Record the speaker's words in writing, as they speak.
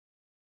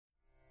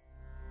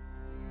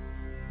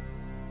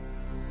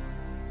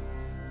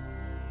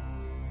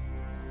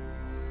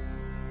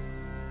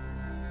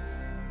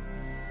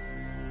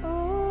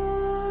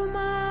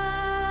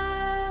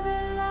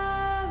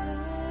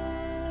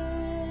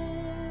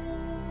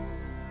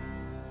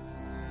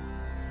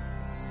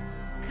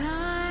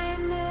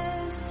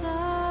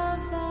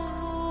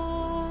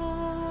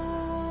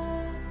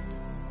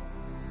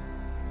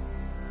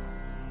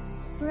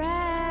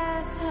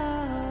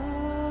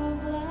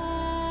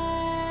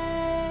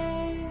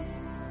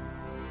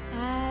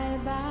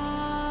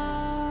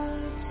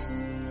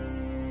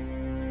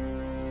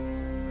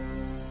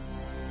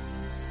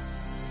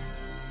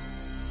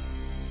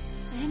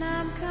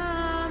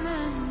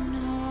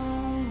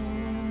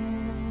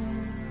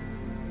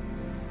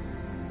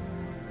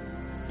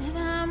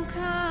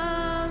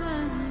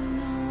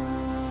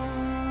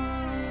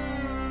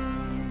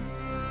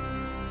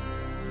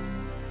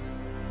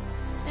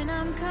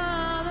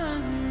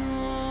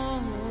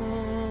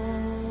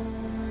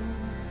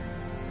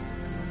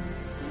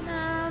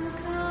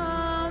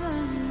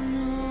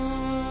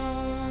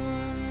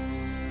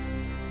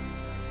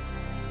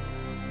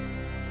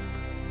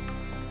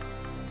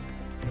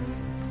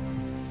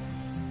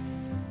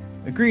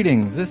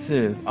Greetings, this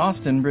is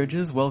Austin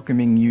Bridges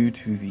welcoming you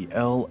to the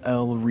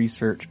LL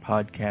Research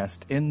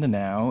Podcast in the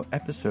Now,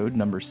 episode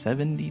number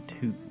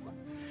 72.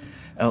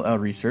 LL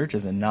Research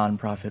is a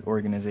non-profit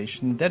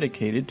organization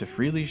dedicated to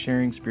freely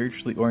sharing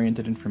spiritually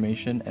oriented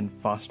information and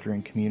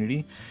fostering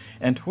community,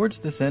 and towards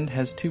this end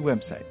has two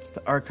websites,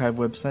 the archive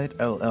website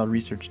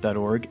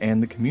llresearch.org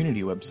and the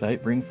community website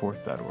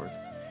bringforth.org.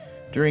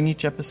 During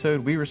each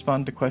episode, we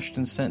respond to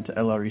questions sent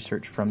to LL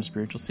Research from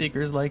spiritual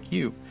seekers like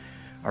you.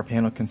 Our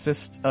panel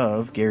consists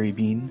of Gary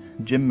Bean,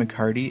 Jim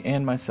McCarty,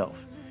 and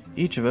myself,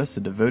 each of us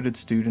a devoted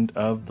student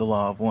of the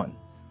Law of One.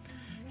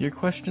 Your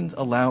questions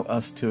allow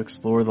us to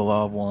explore the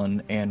Law of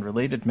One and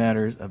related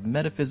matters of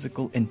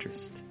metaphysical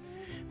interest.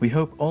 We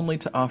hope only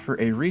to offer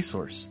a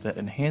resource that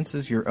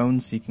enhances your own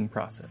seeking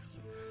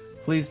process.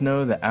 Please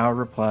know that our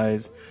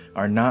replies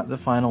are not the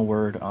final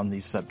word on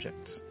these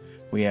subjects.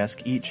 We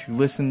ask each who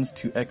listens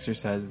to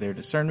exercise their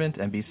discernment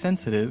and be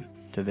sensitive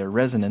to their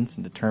resonance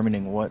in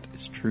determining what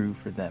is true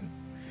for them.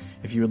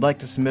 If you would like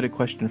to submit a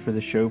question for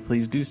the show,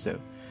 please do so.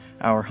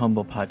 Our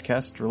humble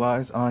podcast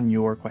relies on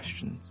your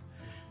questions.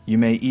 You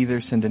may either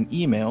send an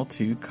email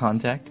to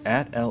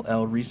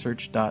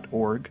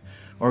contact@llresearch.org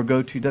or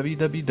go to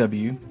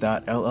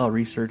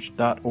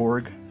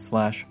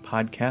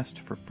www.llresearch.org/podcast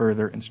for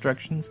further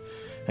instructions.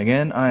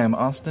 Again, I am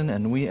Austin,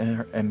 and we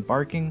are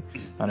embarking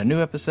on a new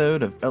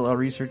episode of LL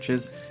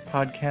Research's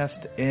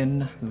podcast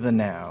in the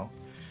Now.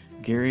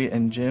 Gary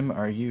and Jim,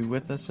 are you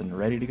with us and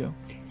ready to go?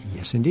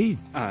 Yes, indeed.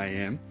 I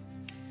am.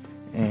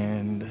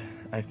 And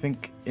I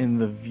think in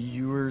the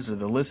viewers' or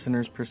the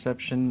listeners'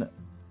 perception,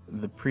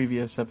 the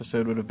previous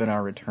episode would have been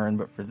our return,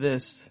 but for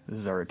this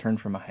is our return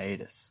from a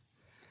hiatus.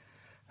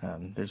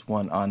 There's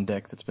one on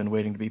deck that's been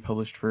waiting to be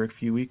published for a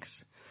few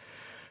weeks.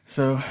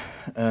 So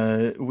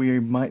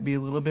we might be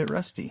a little bit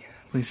rusty.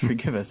 Please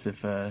forgive us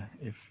if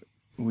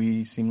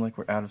we seem like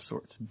we're out of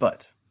sorts.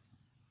 But,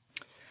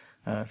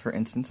 for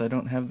instance, I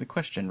don't have the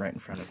question right in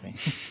front of me.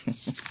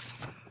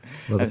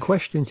 Well, the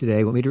question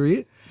today, want me to read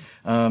it?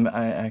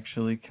 I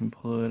actually can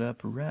pull it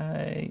up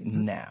right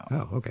now.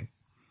 Oh, okay.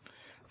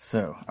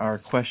 So, our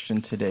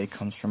question today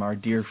comes from our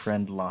dear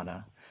friend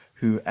Lana,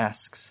 who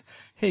asks,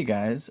 "Hey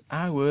guys,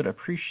 I would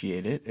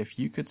appreciate it if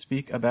you could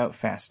speak about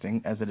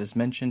fasting as it is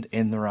mentioned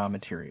in the raw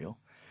material.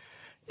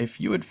 If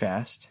you would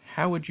fast,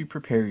 how would you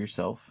prepare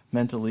yourself,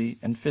 mentally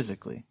and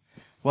physically?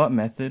 What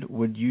method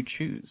would you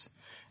choose?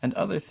 And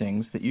other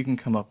things that you can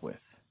come up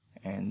with."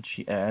 And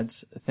she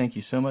adds, "Thank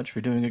you so much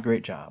for doing a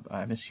great job.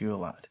 I miss you a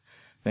lot."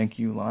 Thank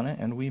you, Lana,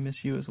 and we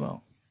miss you as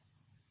well.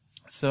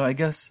 So I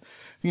guess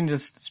we can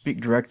just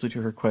speak directly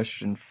to her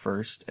question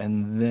first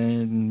and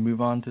then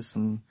move on to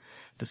some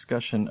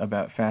discussion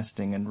about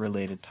fasting and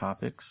related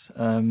topics.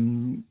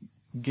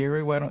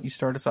 Gary, why don't you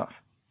start us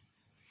off?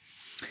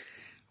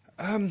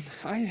 I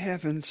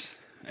haven't.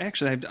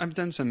 Actually, I've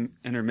done some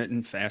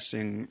intermittent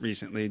fasting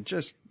recently,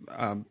 just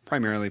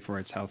primarily for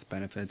its health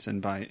benefits.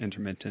 And by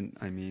intermittent,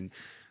 I mean,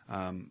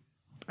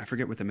 I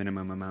forget what the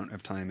minimum amount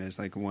of time is.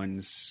 Like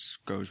one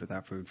goes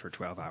without food for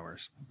 12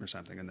 hours or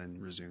something and then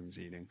resumes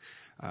eating.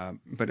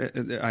 But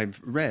I've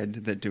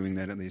read that doing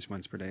that at least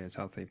once per day is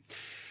healthy.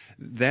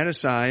 That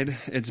aside,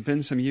 it's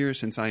been some years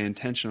since I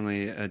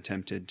intentionally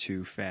attempted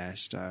to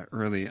fast.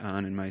 Early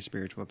on in my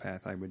spiritual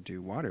path, I would do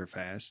water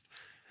fast.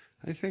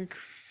 I think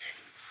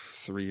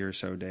 3 or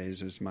so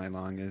days is my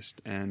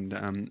longest. And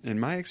in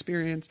my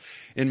experience,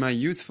 in my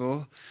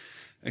youthful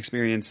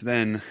experience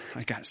then,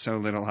 I got so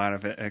little out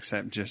of it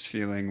except just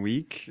feeling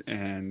weak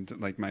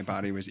and like my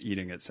body was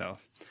eating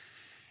itself.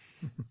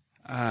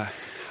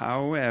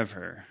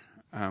 However,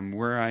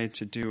 were I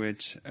to do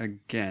it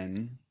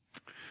again,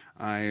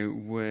 I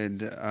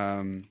would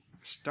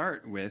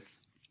start with,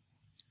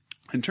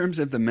 in terms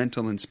of the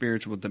mental and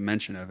spiritual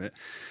dimension of it,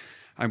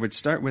 I would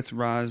start with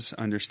Ra's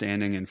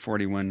understanding in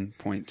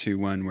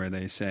 41.21 where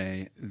they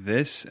say,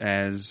 "This,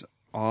 as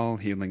all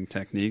healing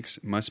techniques,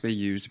 must be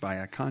used by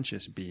a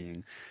conscious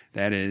being.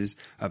 That is,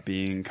 a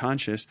being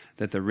conscious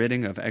that the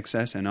ridding of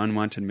excess and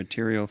unwanted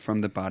material from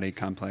the body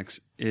complex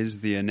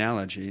is the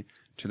analogy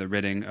to the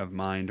ridding of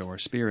mind or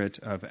spirit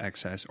of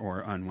excess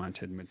or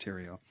unwanted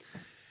material."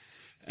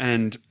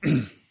 And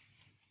I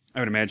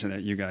would imagine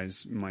that you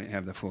guys might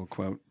have the full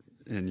quote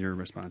in your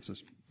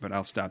responses, but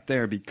I'll stop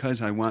there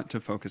because I want to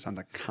focus on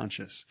the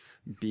conscious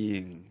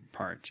being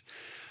part.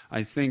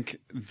 I think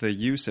the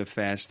use of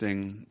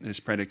fasting is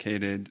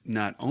predicated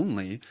not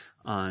only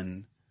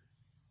on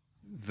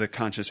the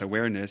conscious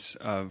awareness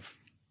of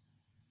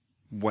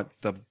what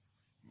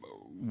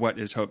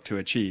is hoped to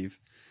achieve,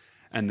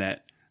 and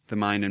that the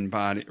mind and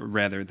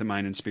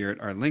spirit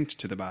are linked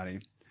to the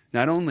body.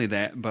 Not only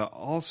that, but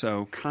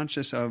also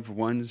conscious of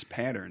one's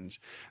patterns.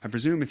 I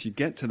presume if you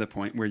get to the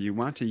point where you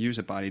want to use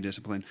a body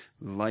discipline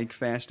like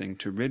fasting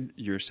to rid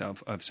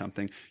yourself of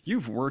something,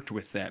 you've worked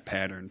with that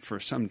pattern for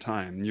some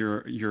time.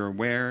 You're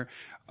aware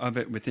of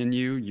it within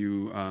you.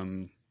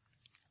 You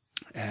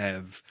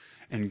have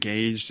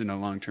engaged in a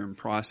long-term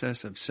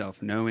process of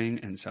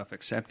self-knowing and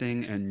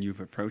self-accepting, and you've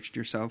approached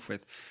yourself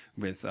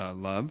with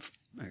love,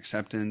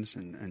 acceptance,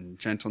 and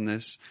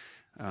gentleness.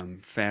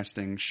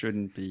 Fasting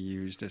shouldn't be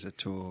used as a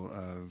tool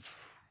of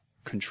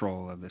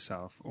control of the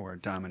self or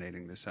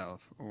dominating the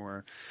self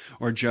or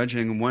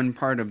judging one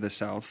part of the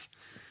self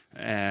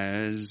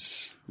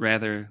as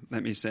rather,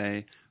 let me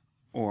say,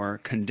 or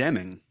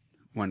condemning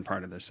one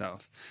part of the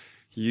self.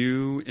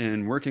 You,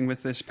 in working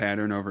with this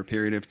pattern over a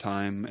period of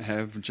time,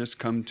 have just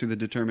come to the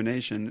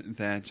determination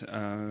that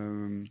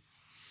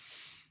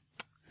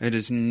it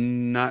is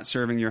not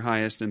serving your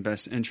highest and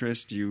best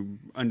interest. You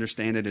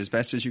understand it as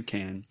best as you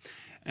can.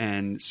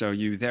 And so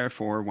you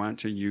therefore want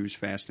to use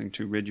fasting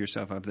to rid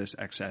yourself of this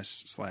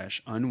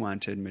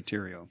excess/unwanted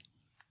material.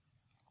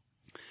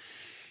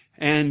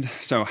 And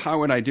so how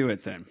would I do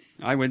it then?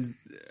 I would,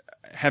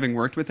 having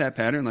worked with that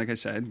pattern, like I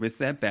said, with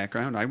that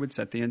background, I would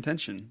set the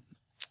intention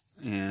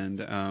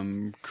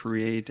and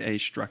create a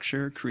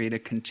structure, create a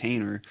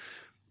container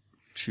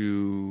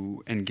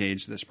to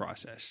engage this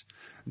process.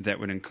 That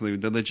would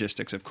include the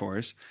logistics, of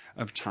course,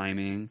 of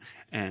timing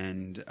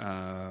and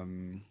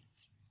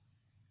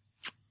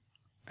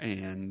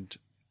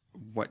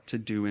what to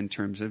do in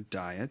terms of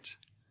diet.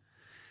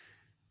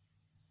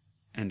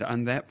 And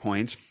on that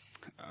point,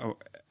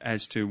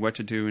 as to what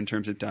to do in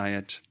terms of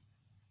diet,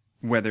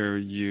 whether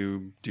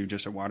you do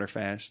just a water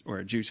fast or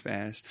a juice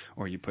fast,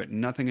 or you put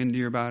nothing into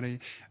your body,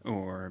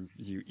 or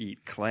you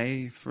eat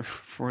clay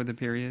for the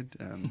period.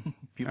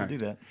 People do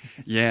that.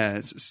 Yeah,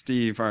 it's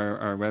Steve,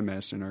 our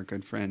webmaster and our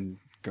good friend,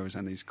 goes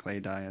on these clay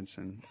diets,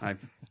 and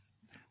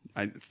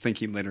I think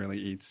he literally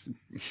eats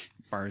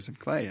bars of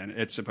clay, and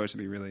it's supposed to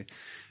be really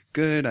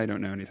good. I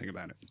don't know anything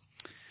about it.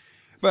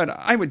 But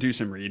I would do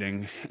some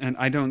reading, and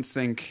I don't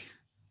think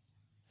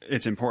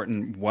it's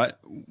important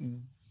what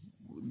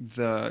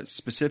the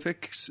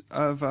specifics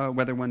of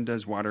whether one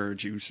does water or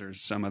juice or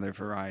some other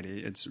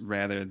variety. It's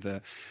rather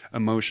the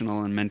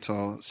emotional and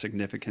mental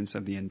significance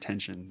of the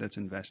intention that's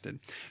invested.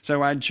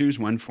 So I'd choose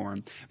one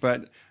form,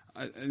 but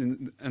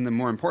in the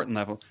more important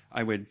level,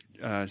 I would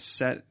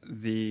set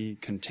the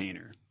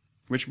container,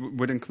 which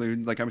would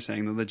include, like I was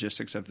saying, the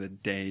logistics of the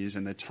days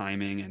and the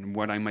timing and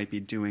what I might be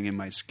doing in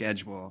my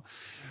schedule.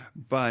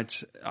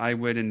 But I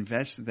would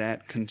invest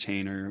that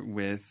container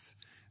with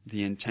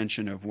the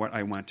intention of what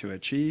I want to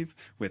achieve,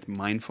 with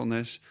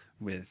mindfulness,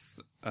 with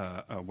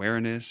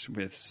awareness,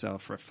 with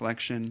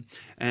self-reflection.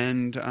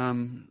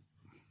 And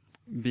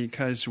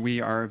because we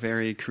are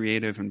very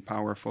creative and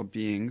powerful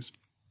beings,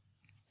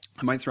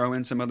 I might throw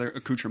in some other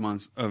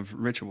accoutrements of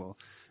ritual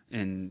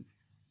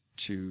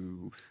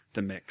into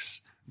the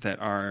mix that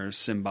are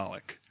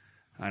symbolic.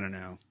 I don't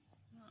know.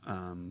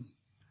 I'm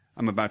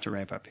about to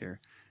wrap up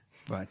here,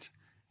 but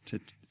to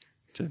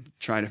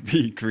try to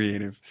be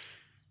creative,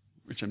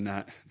 which I'm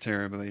not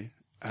terribly,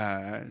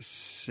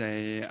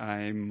 say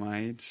I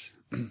might,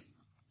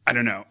 I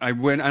don't know. I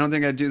don't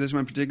think I'd do this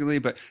one particularly,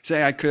 but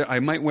say I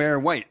might wear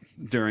white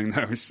during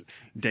those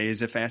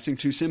days of fasting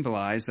to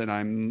symbolize that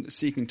I'm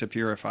seeking to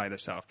purify the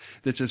self.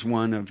 This is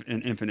one of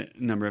an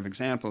infinite number of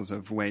examples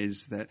of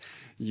ways that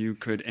you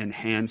could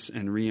enhance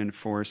and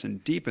reinforce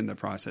and deepen the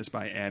process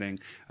by adding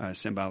a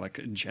symbolic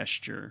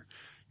gesture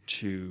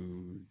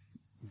to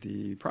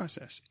the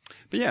process.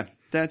 But yeah,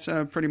 that's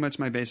pretty much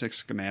my basic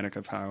schematic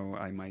of how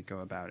I might go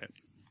about it.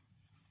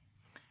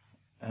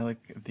 I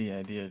like the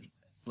idea of,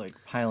 like,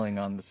 piling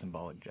on the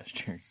symbolic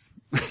gestures.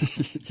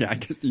 Yeah, I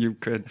guess you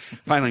could.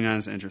 Piling on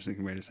is an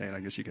interesting way to say it.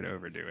 I guess you could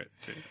overdo it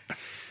too.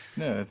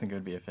 No, I think it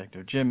would be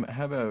effective. Jim,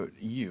 how about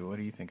you? What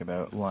do you think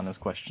about Lana's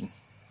question?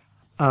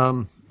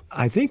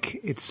 I think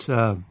it's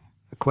a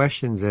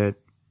question that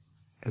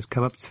has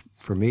come up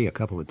for me a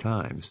couple of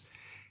times.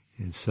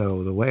 And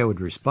so the way I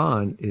would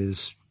respond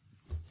is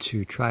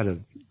to try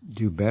to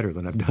do better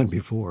than I've done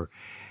before,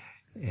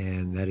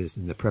 and that is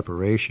in the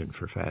preparation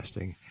for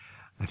fasting.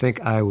 I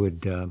think I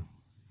would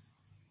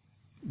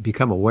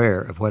become aware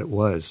of what it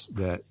was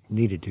that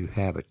needed to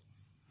have a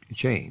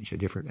change, a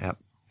different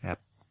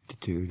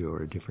aptitude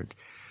or a different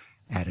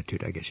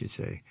attitude, I guess you'd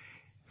say,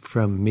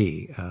 from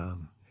me.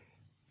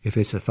 If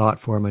it's a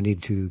thought form I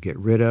need to get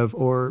rid of,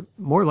 or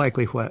more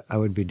likely what I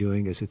would be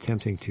doing is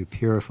attempting to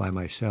purify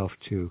myself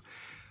to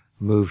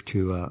move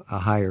to a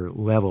higher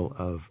level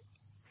of,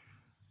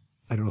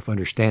 I don't know if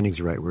understanding is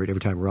the right word. Every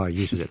time Raw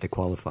uses it, they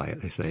qualify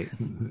it. They say,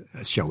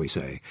 shall we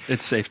say.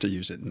 It's safe to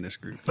use it in this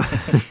group.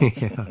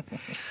 Yeah.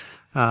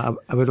 I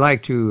would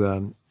like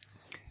to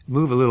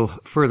move a little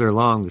further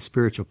along the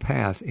spiritual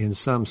path in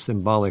some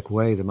symbolic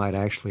way that might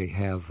actually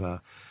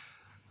have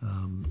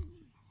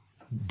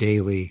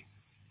daily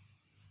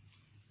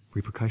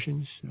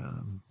repercussions,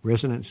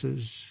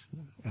 resonances,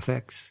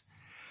 effects.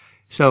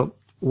 So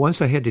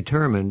once I had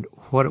determined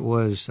what it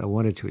was I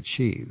wanted to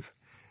achieve,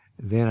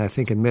 then I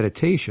think in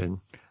meditation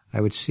I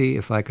would see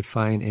if I could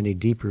find any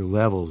deeper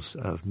levels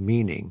of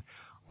meaning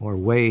or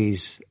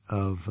ways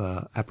of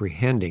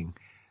apprehending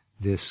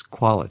this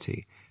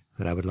quality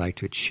that I would like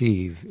to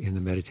achieve in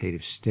the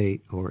meditative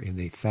state or in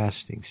the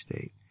fasting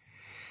state.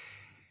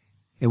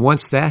 And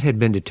once that had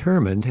been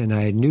determined and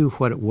I knew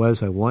what it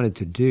was I wanted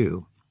to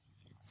do,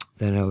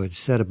 then I would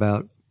set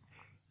about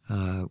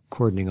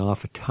cordoning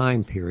off a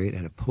time period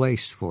and a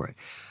place for it.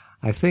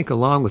 I think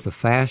along with the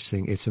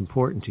fasting, it's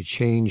important to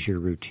change your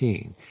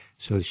routine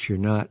so that you're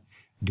not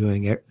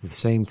doing the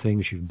same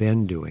things you've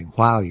been doing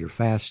while you're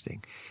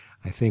fasting.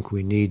 I think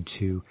we need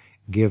to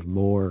give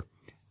more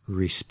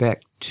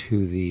respect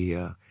to the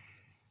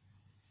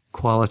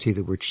quality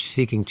that we're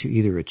seeking to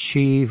either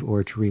achieve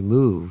or to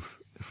remove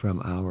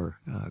from our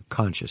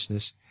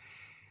consciousness,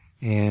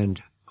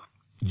 and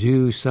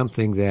do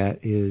something that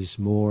is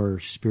more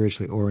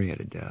spiritually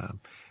oriented.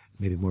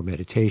 Maybe more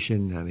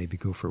meditation, maybe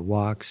go for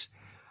walks,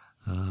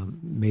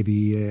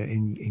 maybe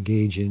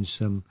engage in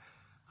some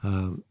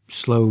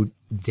slow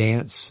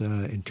dance,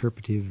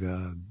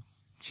 interpretive,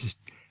 just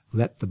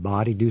let the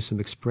body do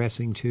some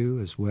expressing too,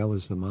 as well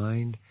as the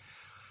mind.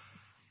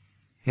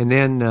 And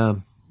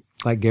then,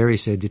 like Gary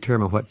said,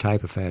 determine what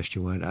type of fast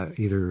you want.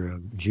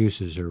 Either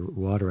juices or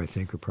water, I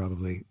think, are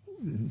probably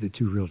the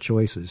two real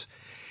choices.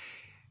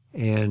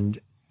 And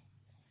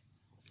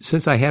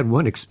since I had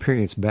one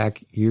experience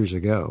back years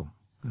ago,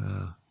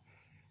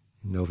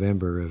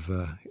 November of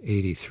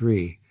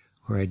 83,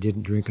 where I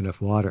didn't drink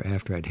enough water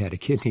after I'd had a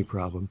kidney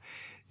problem,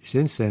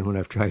 since then, when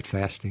I've tried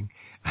fasting,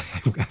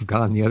 I've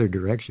gone the other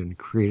direction,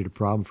 created a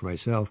problem for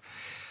myself.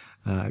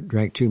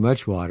 Drank too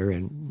much water,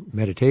 and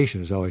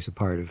meditation is always a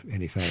part of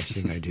any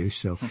fasting I do,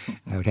 so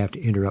I would have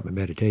to interrupt my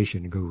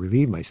meditation and go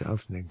relieve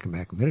myself and then come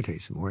back and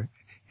meditate some more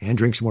and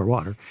drink some more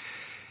water.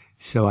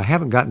 So I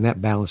haven't gotten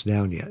that balance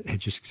down yet,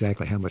 just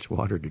exactly how much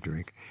water to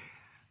drink,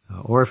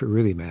 or if it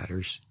really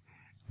matters.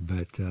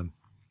 But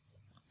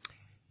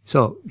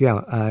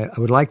I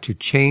would like to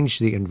change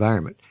the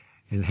environment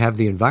and have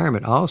the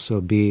environment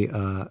also be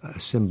a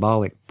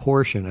symbolic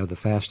portion of the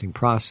fasting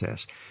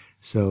process.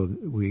 So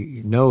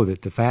we know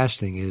that the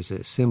fasting is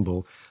a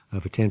symbol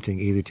of attempting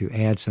either to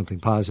add something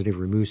positive,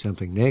 remove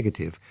something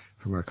negative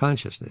from our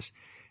consciousness.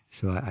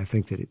 So I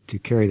think that to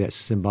carry that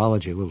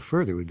symbology a little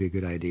further would be a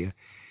good idea,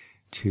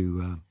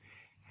 to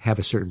have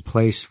a certain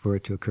place for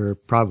it to occur,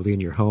 probably in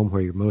your home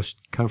where you're most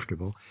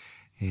comfortable,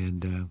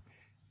 and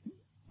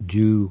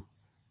do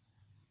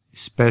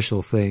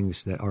special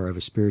things that are of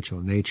a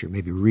spiritual nature,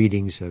 maybe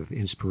readings of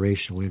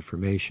inspirational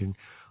information,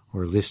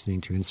 or listening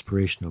to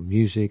inspirational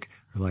music,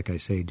 or, like I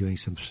say, doing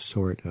some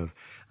sort of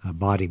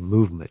body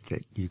movement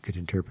that you could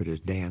interpret as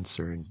dance,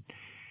 or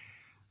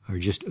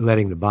just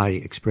letting the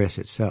body express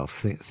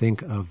itself.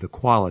 Think of the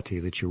quality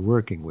that you're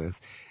working with,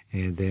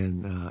 and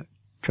then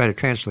try to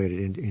translate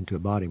it into a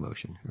body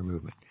motion or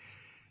movement.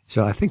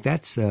 So I think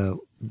that's the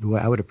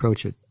way I would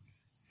approach it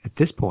at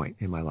this point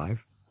in my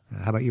life.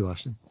 How about you,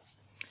 Austin?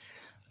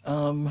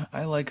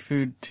 I like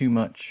food too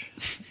much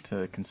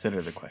to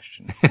consider the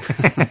question.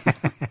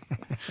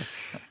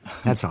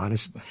 That's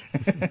honest.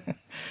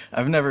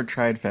 I've never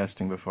tried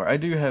fasting before. I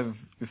do have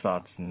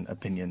thoughts and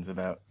opinions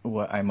about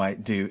what I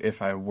might do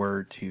if I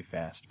were to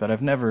fast, but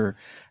I've never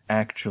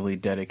actually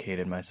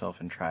dedicated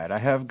myself and tried. I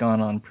have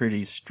gone on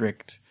pretty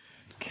strict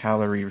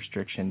calorie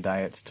restriction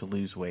diets to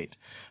lose weight,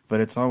 but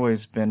it's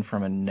always been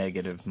from a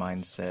negative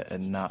mindset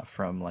and not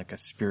from like a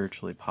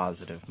spiritually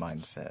positive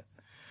mindset.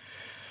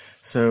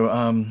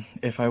 So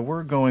if I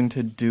were going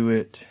to do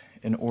it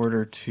in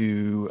order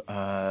to,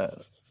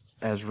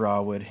 as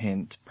Ra would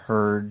hint,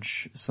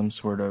 purge some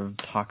sort of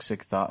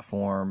toxic thought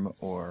form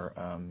or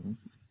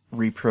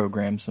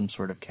reprogram some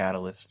sort of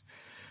catalyst,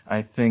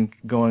 I think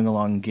going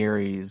along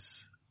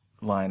Gary's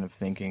line of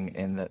thinking,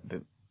 in that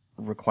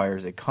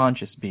requires a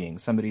conscious being,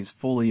 somebody who's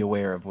fully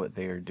aware of what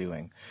they are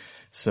doing.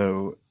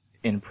 So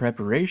in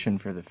preparation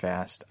for the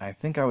fast, I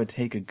think I would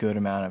take a good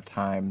amount of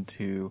time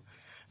to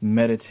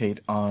meditate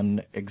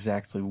on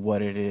exactly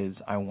what it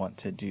is I want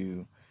to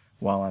do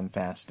while I'm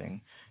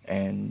fasting,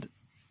 and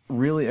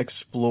really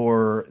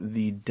explore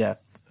the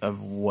depth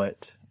of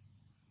what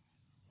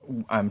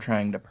I'm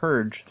trying to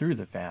purge through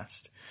the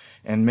fast,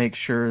 and make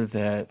sure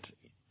that,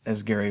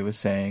 as Gary was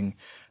saying,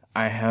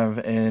 I have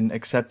an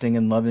accepting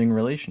and loving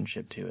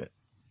relationship to it.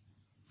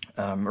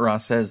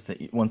 Ross says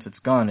that once it's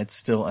gone, it's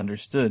still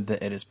understood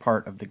that it is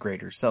part of the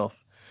greater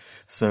self.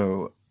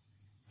 So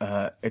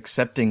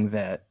accepting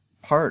that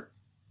part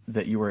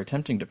that you are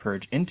attempting to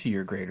purge into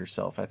your greater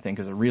self, I think,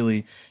 is a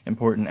really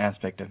important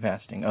aspect of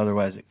fasting.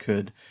 Otherwise, it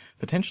could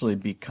potentially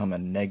become a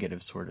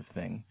negative sort of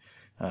thing,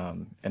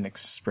 an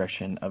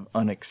expression of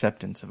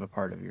unacceptance of a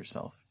part of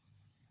yourself.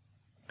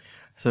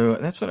 So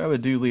that's what I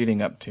would do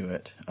leading up to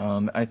it.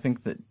 I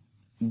think that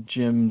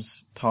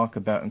Jim's talk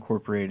about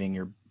incorporating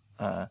your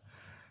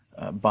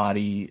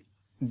body,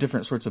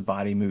 different sorts of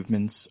body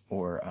movements,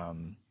 or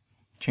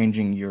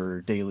changing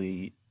your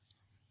daily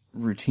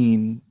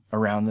routine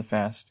around the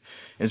fast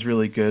is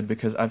really good,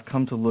 because I've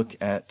come to look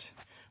at,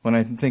 when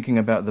I'm thinking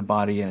about the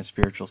body in a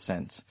spiritual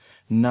sense,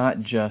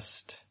 not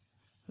just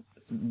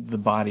the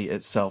body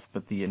itself,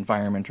 but the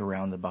environment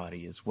around the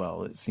body as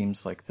well. It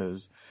seems like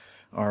those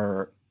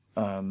are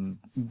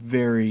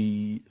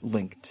very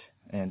linked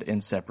and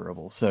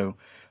inseparable. So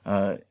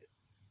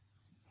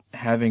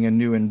having a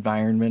new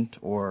environment,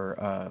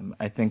 or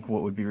I think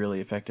what would be really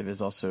effective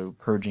is also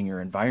purging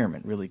your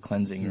environment, really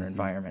cleansing your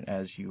environment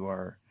as you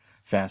are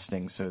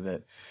fasting, so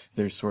that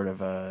there's sort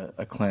of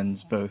a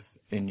cleanse both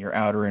in your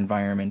outer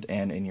environment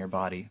and in your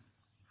body.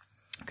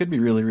 could be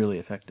really, really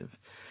effective.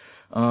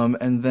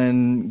 And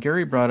then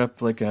Gary brought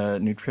up like a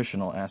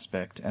nutritional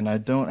aspect, and I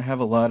don't have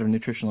a lot of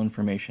nutritional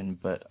information,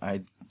 but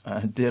I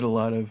did a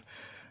lot of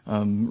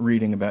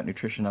reading about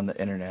nutrition on the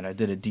internet. I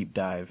did a deep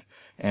dive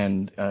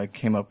and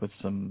came up with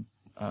some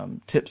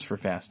tips for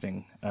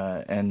fasting.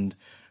 And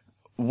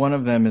one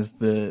of them is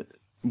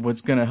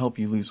what's going to help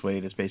you lose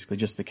weight is basically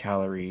just the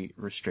calorie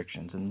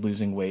restrictions. And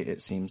losing weight,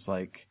 it seems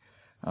like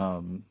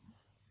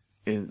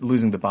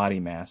losing the body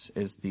mass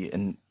is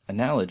the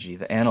analogy,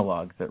 the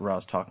analog that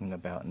Ra's talking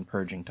about in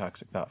purging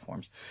toxic thought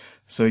forms.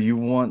 So you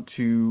want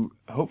to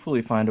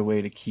hopefully find a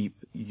way to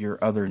keep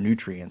your other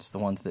nutrients, the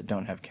ones that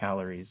don't have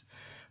calories.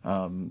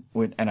 And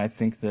I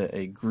think that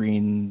a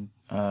green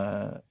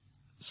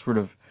sort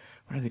of,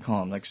 what do they call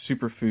them, like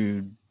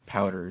superfood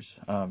powders,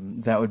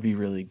 that would be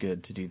really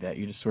good to do that.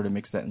 You just sort of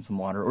mix that in some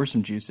water or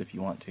some juice if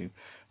you want to.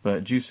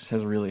 But juice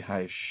has a really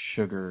high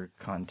sugar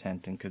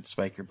content and could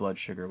spike your blood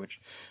sugar, which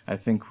I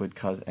think would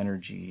cause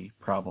energy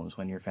problems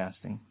when you're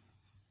fasting.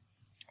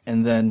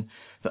 And then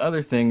the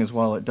other thing is,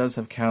 while it does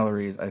have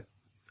calories, I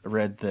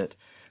read that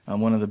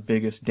one of the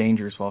biggest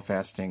dangers while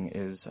fasting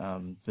is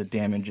the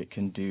damage it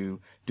can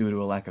do due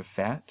to a lack of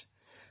fat.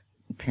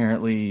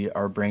 Apparently,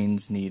 our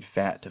brains need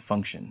fat to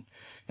function.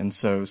 And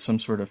so some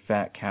sort of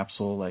fat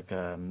capsule like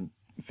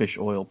fish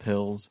oil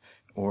pills,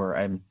 or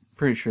I'm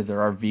pretty sure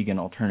there are vegan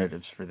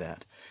alternatives for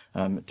that.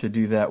 To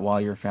do that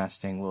while you're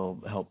fasting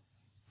will help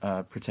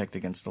protect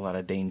against a lot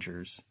of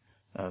dangers,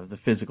 the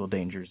physical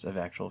dangers of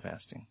actual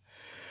fasting.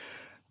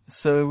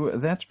 So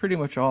that's pretty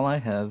much all I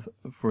have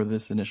for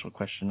this initial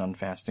question on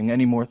fasting.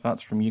 Any more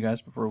thoughts from you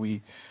guys before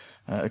we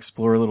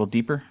explore a little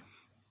deeper?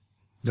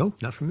 No,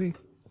 not from me.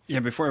 Yeah,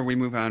 before we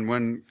move on,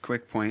 one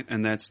quick point,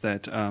 and that's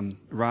that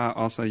Ra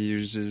also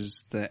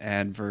uses the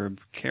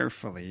adverb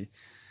carefully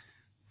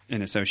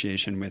in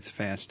association with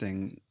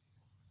fasting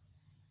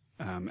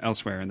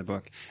elsewhere in the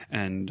book.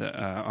 And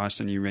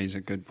Austin, you raise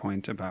a good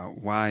point about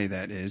why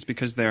that is,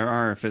 because there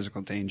are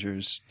physical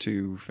dangers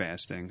to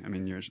fasting. I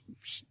mean, you're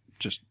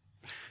just,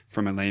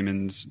 from a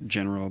layman's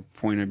general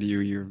point of view,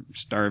 you're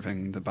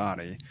starving the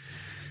body.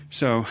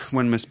 So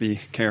one must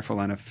be careful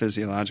on a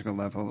physiological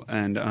level.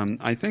 And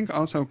I think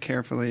also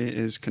carefully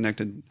is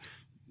connected,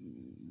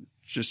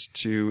 just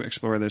to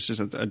explore this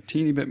just a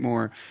teeny bit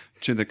more,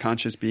 to the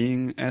conscious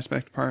being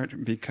aspect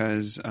part,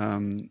 because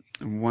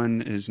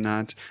one is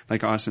not,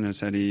 like Austin has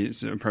said,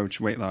 he's approached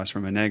weight loss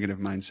from a negative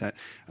mindset.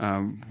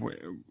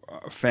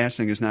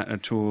 Fasting is not a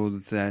tool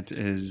that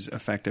is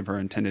effective or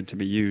intended to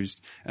be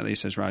used, at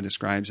least as Ra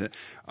describes it,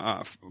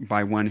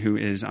 by one who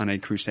is on a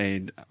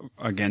crusade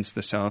against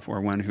the self,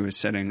 or one who is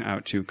setting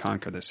out to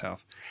conquer the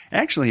self.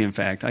 Actually, in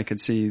fact, I could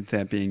see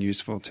that being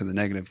useful to the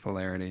negative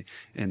polarity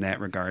in that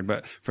regard.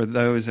 But for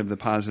those of the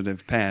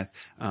positive path,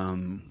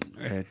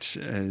 it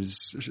is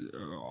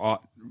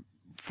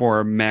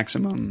for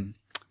maximum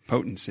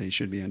potency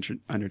should be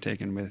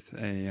undertaken with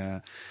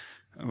a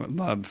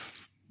love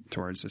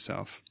towards the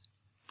self.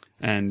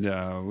 And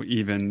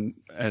even,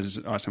 as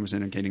Austin was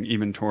indicating,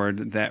 even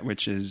toward that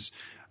which is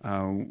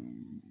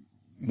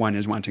one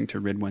is wanting to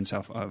rid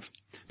oneself of.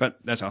 But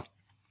that's all.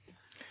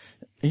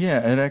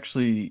 Yeah, it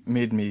actually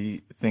made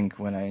me think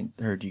when I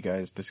heard you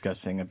guys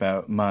discussing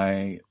about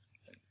my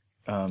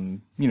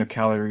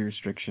calorie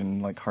restriction,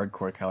 like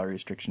hardcore calorie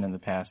restriction in the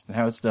past, and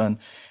how it's done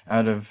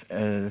out of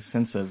a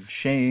sense of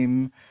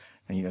shame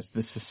and,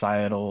 the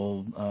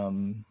societal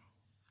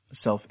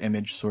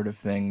self-image sort of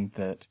thing,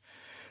 that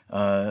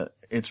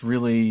it's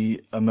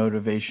really a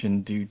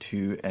motivation due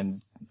to an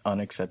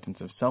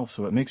unacceptance of self.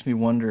 So it makes me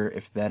wonder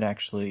if that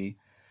actually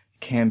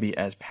can be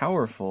as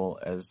powerful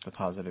as the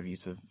positive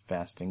use of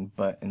fasting,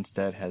 but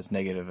instead has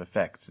negative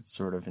effects. It's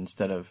sort of,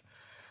 instead of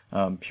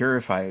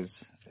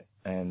purifies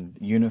and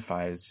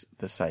unifies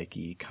the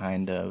psyche,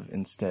 kind of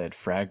instead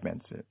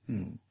fragments it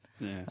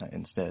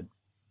instead.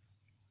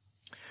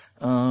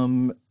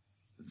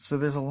 So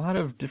there's a lot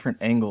of different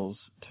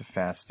angles to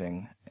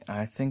fasting.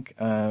 I think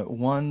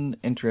one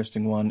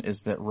interesting one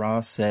is that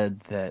Ra said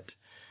that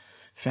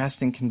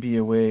fasting can be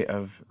a way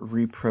of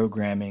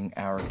reprogramming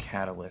our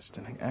catalyst.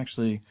 And I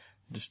actually,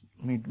 let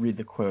me read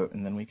the quote,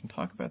 and then we can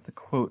talk about the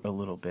quote a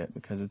little bit,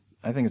 because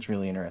I think it's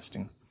really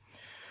interesting.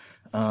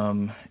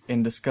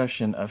 In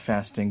discussion of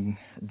fasting,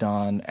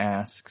 Don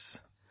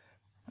asks,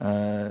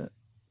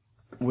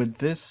 would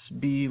this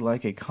be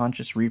like a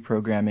conscious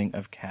reprogramming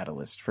of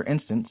catalyst? For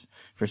instance,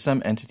 for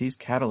some entities,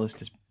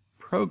 catalyst is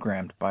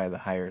programmed by the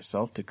higher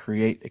self to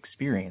create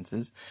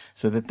experiences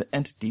so that the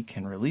entity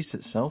can release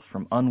itself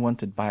from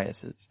unwanted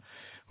biases.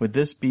 Would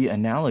this be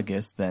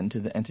analogous then to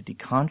the entity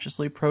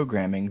consciously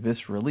programming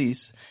this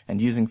release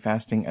and using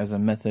fasting as a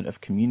method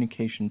of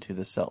communication to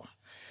the self?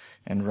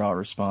 And Ra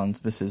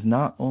responds, this is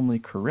not only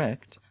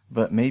correct,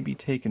 but may be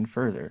taken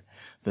further.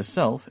 The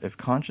self, if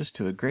conscious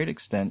to a great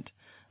extent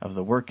of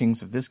the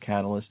workings of this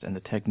catalyst and the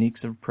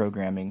techniques of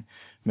programming,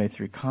 may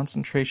through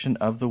concentration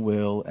of the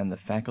will and the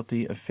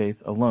faculty of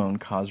faith alone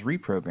cause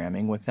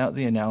reprogramming without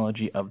the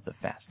analogy of the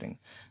fasting,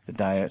 the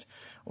diet,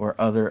 or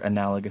other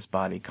analogous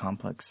body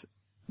complex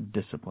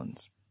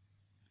disciplines.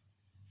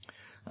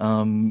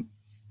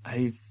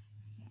 I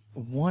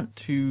want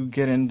to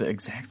get into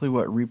exactly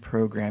what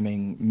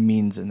reprogramming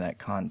means in that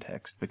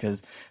context,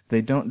 because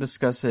they don't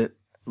discuss it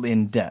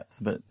in depth,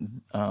 but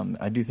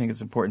I do think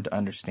it's important to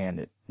understand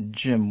it.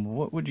 Jim,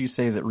 what would you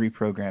say that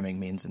reprogramming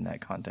means in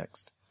that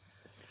context?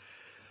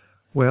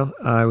 Well,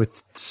 I would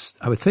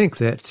think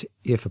that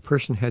if a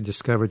person had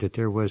discovered that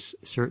there was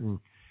certain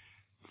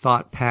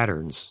thought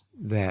patterns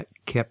that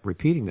kept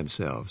repeating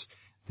themselves,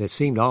 that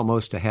seemed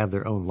almost to have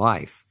their own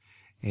life,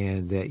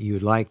 and that you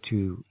would like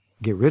to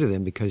get rid of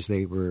them because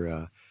they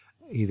were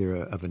either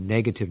of a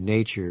negative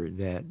nature,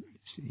 that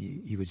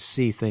you would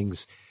see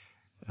things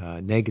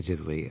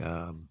negatively,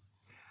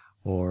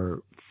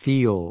 or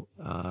feel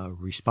a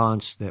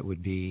response that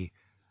would be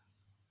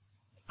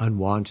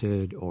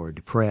unwanted or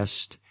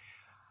depressed.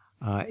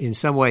 In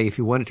some way, if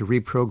you wanted to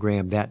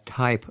reprogram that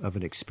type of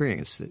an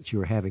experience that you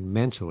were having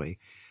mentally,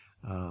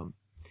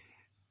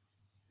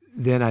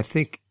 then I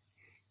think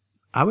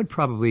I would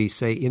probably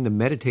say in the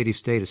meditative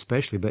state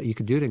especially, but you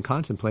could do it in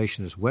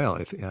contemplation as well.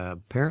 If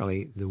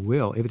apparently the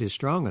will, if it is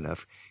strong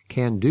enough,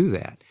 can do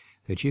that.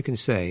 That you can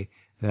say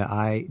that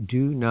I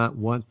do not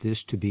want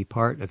this to be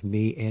part of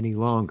me any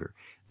longer.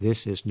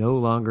 This is no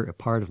longer a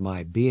part of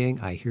my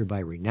being. I hereby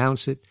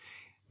renounce it.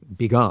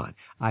 Be gone.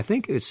 I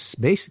think it's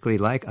basically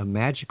like a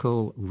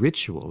magical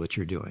ritual that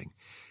you're doing.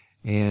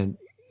 And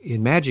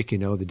in magic,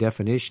 the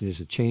definition is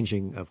a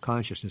changing of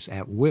consciousness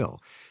at will.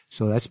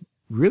 So that's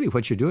really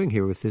what you're doing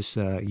here with this,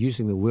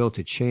 using the will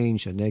to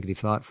change a negative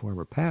thought form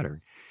or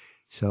pattern.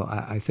 So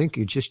I think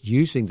you're just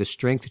using the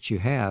strength that you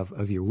have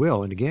of your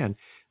will. And again,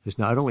 this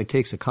not only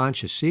takes a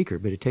conscious seeker,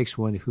 but it takes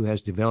one who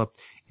has developed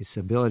its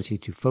ability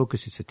to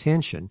focus its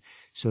attention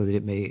so that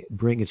it may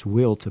bring its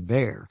will to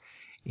bear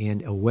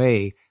in a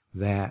way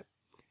that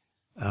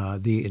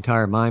the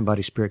entire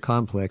mind-body-spirit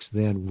complex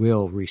then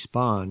will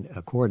respond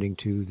according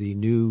to the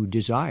new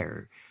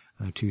desire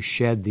to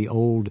shed the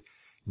old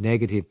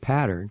negative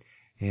pattern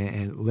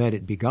and let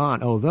it be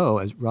gone. Although,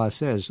 as Ra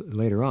says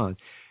later on,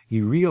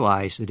 you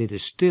realize that it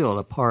is still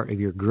a part of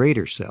your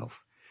greater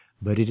self,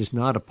 but it is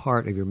not a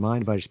part of your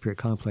mind-body-spirit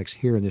complex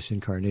here in this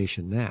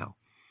incarnation now.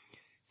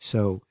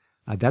 So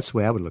that's the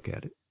way I would look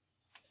at it.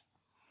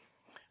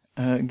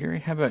 Gary,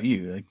 how about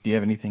you? Do you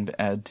have anything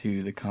to add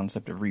to the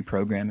concept of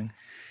reprogramming?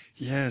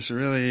 Yes,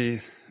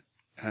 really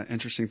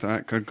interesting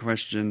thought, good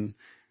question.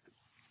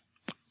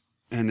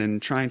 And in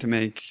trying to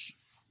make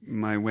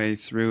my way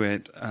through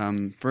it,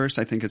 first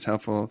I think it's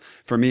helpful,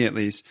 for me at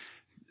least,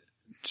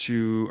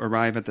 to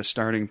arrive at the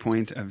starting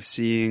point of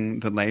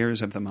seeing the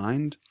layers of the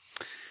mind.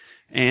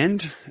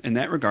 And in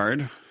that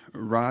regard,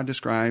 Ra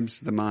describes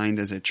the mind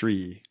as a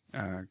tree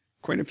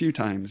quite a few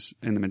times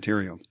in the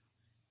material.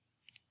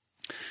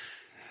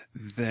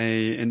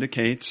 They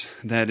indicate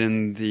that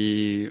in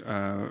the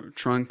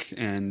trunk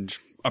and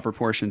upper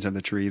portions of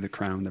the tree, the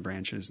crown, the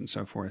branches, and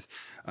so forth,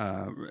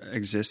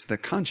 exists the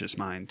conscious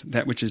mind,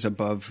 that which is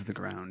above the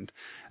ground.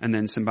 And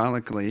then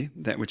symbolically,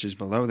 that which is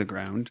below the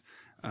ground,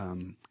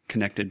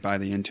 connected by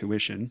the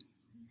intuition,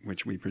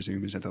 which we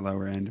presume is at the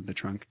lower end of the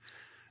trunk.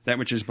 That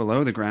which is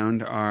below the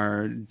ground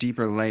are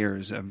deeper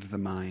layers of the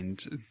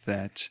mind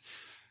that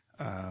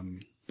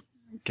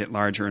get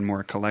larger and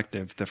more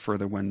collective the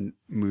further one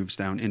moves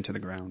down into the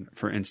ground.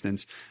 For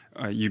instance,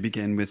 you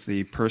begin with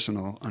the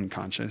personal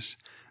unconscious,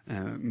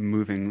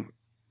 moving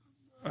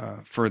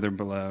further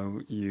below,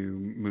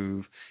 you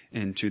move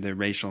into the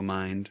racial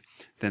mind,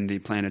 then the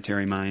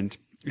planetary mind,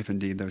 if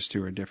indeed those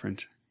two are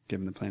different,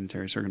 given the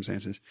planetary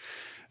circumstances.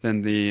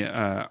 Then the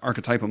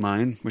archetypal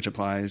mind, which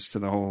applies to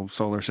the whole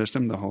solar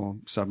system, the whole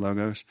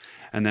sub-logos.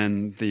 And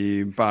then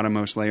the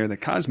bottommost layer, the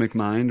cosmic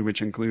mind,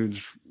 which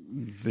includes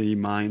the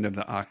mind of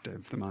the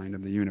octave, the mind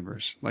of the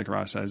universe. Like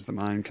Ra says, the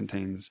mind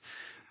contains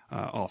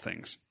all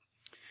things.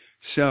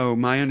 So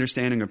my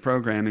understanding of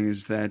programming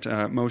is that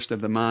most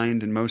of the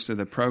mind and most of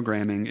the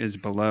programming is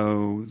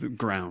below the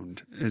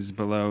ground, is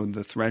below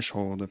the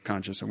threshold of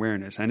conscious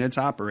awareness, and it's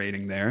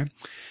operating there.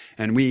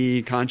 And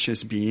we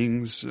conscious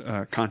beings,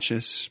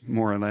 conscious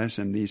more or less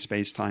in the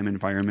space-time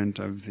environment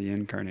of the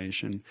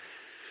incarnation,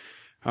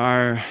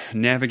 are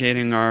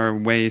navigating our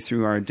way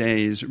through our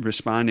days,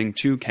 responding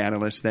to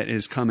catalyst that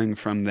is coming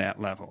from that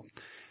level.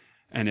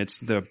 And it's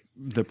the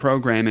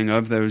programming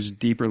of those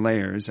deeper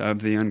layers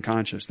of the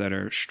unconscious that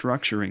are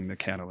structuring the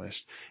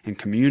catalyst and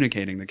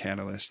communicating the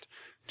catalyst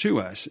to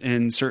us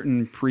in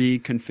certain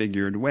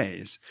pre-configured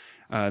ways.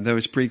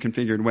 Those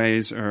pre-configured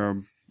ways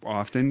are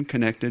often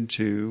connected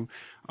to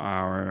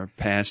our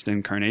past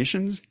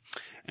incarnations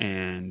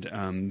and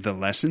the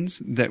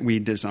lessons that we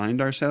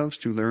designed ourselves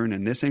to learn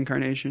in this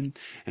incarnation,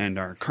 and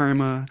our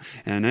karma,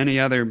 and any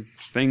other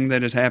thing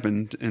that has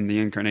happened in the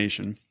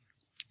incarnation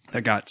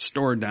that got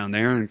stored down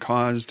there and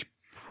caused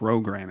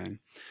programming.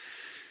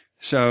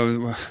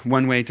 So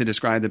one way to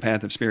describe the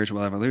path of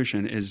spiritual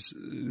evolution is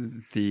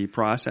the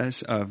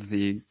process of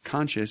the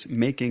conscious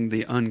making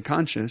the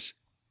unconscious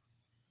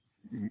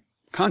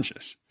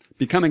conscious,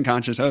 becoming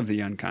conscious of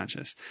the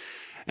unconscious.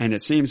 And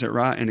it seems that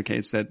Ra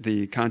indicates that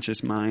the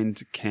conscious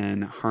mind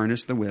can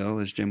harness the will,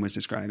 as Jim was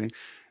describing,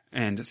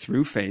 and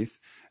through faith,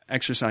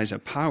 exercise a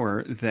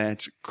power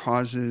that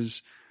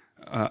causes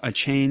a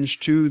change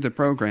to the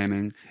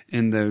programming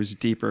in those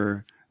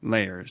deeper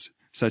layers,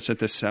 such that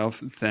the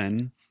self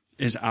then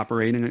is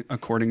operating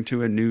according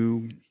to a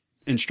new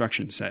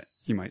instruction set,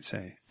 you might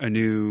say, a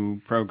new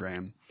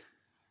program,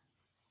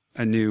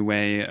 a new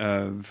way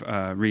of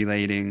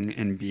relating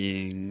and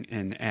being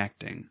and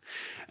acting.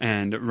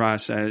 And Ra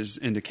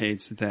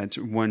indicates that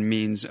one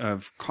means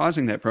of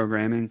causing that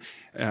programming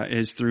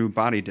is through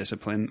body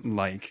discipline,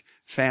 like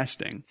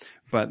fasting.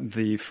 But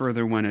the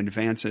further one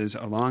advances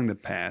along the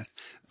path,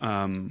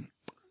 one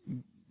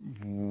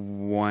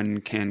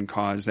can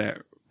cause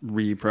that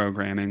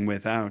reprogramming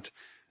without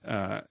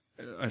a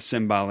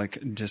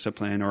symbolic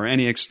discipline or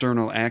any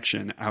external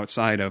action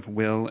outside of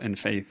will and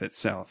faith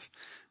itself,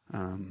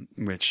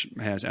 which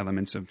has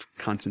elements of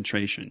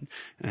concentration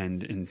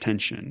and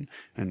intention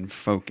and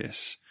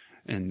focus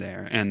in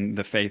there, and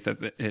the faith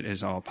that it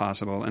is all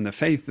possible, and the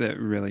faith that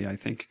really, I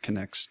think,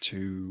 connects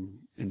to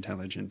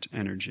intelligent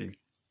energy.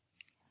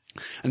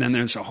 And then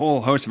there's a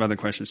whole host of other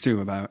questions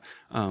too about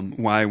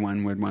why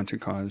one would want to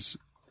cause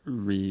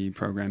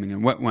reprogramming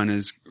and what one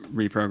is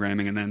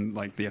reprogramming, and then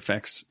like the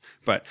effects.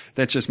 But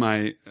that's just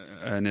my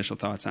initial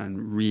thoughts on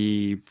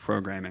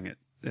reprogramming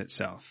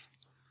itself.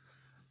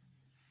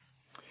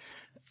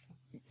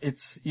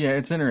 It's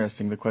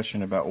interesting, the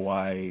question about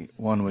why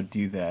one would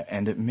do that.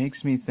 And it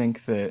makes me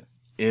think that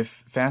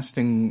if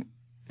fasting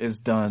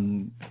is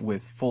done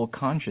with full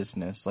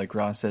consciousness, like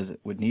Ra says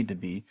it would need to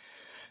be,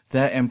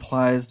 that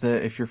implies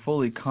that if you're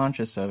fully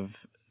conscious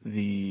of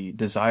the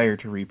desire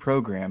to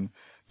reprogram,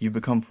 you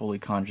become fully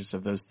conscious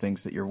of those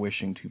things that you're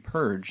wishing to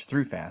purge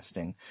through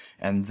fasting.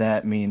 And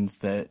that means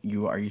that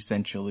you are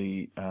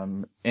essentially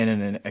in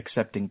an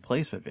accepting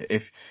place of it.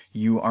 If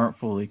you aren't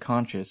fully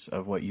conscious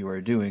of what you are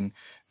doing,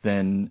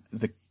 then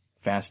the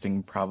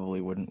fasting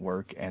probably wouldn't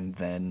work, and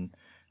then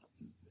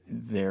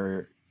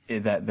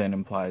that then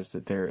implies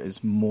that there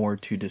is more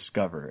to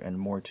discover and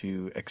more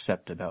to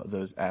accept about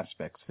those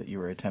aspects that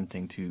you are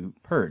attempting to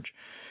purge.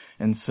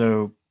 And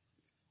so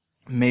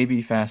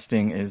maybe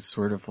fasting is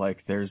sort of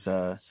like there's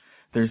a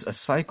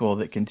cycle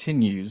that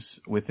continues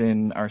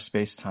within our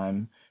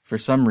space-time for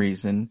some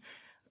reason,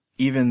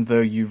 even though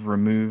you've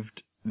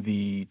removed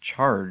the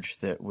charge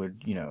that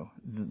would,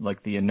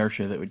 like the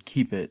inertia that would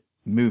keep it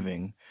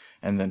moving,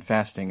 and then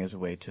fasting is a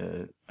way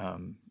to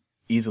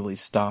easily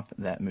stop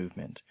that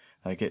movement.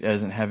 Like, it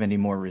doesn't have any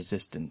more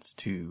resistance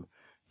to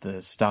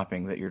the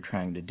stopping that you're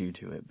trying to do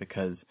to it,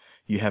 because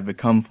you have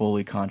become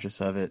fully conscious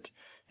of it,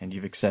 and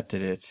you've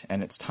accepted it,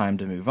 and it's time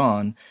to move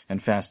on,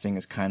 and fasting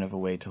is kind of a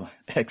way to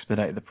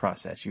expedite the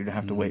process. You don't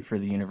have to wait for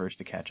the universe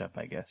to catch up,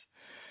 I guess.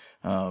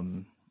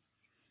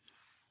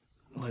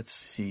 Let's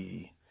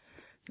see.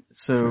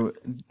 So,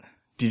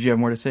 did you have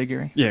more to say,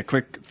 Gary? Yeah,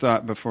 quick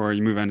thought before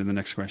you move on to the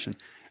next question.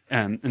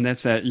 And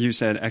that's that you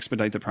said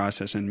expedite the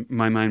process, and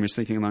my mind was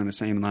thinking along the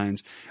same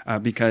lines,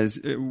 because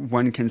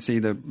one can see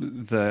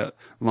the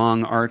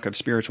long arc of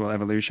spiritual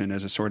evolution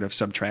as a sort of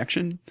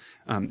subtraction.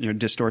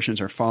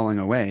 Distortions are falling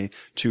away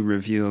to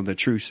reveal the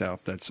true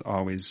self that's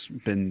always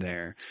been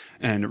there.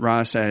 And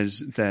Ra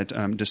says that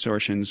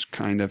distortions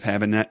kind of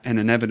have an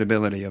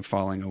inevitability of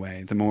falling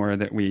away. The more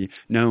that we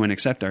know and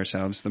accept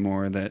ourselves, the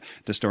more that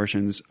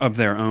distortions of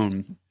their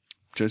own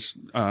just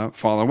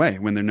fall away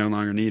when they're no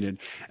longer needed.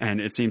 And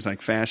it seems like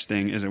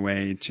fasting is a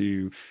way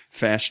to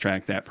fast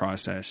track that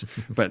process.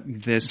 But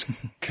this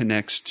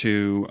connects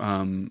to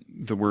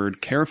the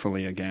word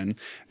carefully again,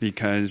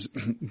 because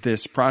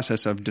this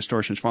process of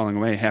distortions falling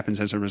away happens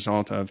as a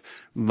result of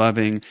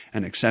loving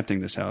and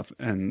accepting the self,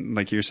 and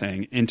like you're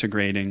saying,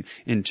 integrating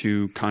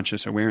into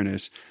conscious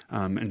awareness,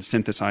 and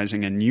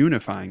synthesizing and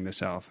unifying the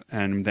self,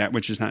 and that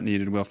which is not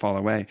needed will fall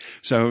away.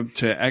 So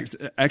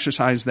to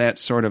exercise that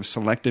sort of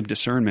selective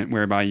discernment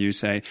whereby you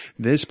say,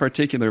 this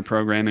particular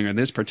programming or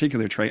this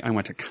particular trait I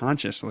want to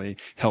consciously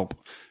help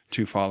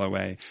to fall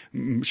away,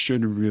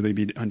 should really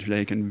be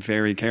undertaken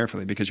very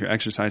carefully, because you're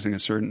exercising a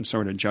certain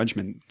sort of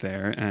judgment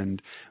there.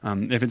 And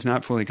if it's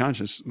not fully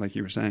conscious, like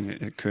you were saying,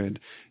 it could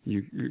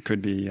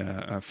be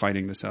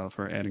fighting the self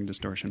or adding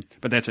distortion.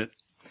 But that's it.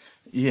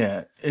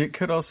 Yeah, it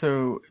could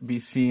also be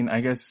seen,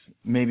 I guess,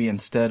 maybe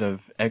instead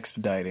of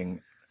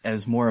expediting,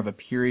 as more of a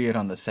period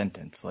on the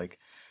sentence. Like,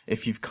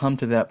 if you've come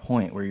to that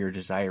point where you're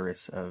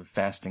desirous of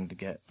fasting to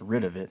get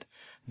rid of it,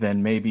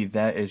 then maybe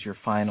that is your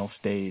final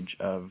stage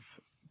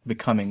of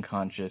becoming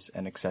conscious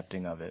and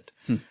accepting of it.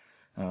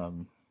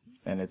 And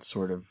it's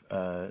sort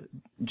of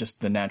just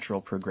the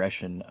natural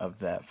progression of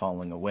that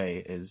falling away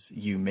is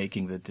you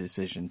making the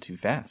decision to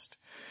fast.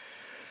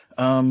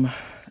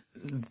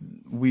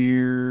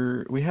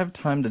 We have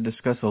time to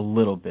discuss a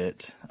little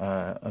bit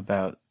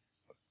about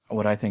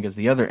what I think is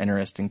the other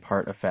interesting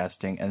part of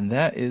fasting, and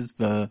that is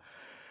the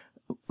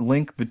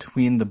link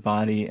between the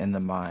body and the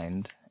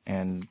mind,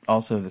 and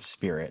also the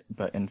spirit.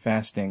 But in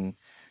fasting,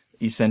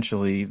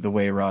 essentially, the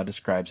way Ra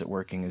describes it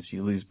working is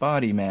you lose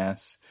body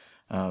mass,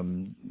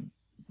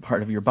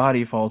 part of your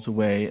body falls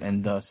away,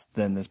 and thus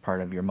then this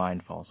part of your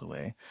mind falls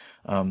away.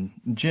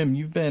 Jim,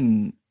 you've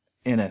been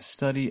in a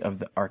study of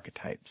the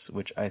archetypes,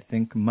 which I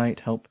think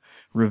might help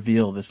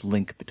reveal this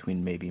link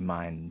between maybe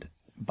mind,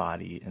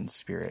 body, and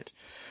spirit.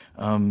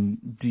 Do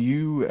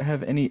you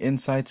have any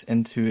insights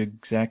into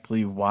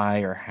exactly why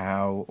or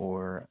how,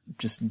 or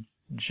just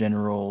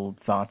general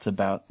thoughts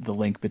about the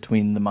link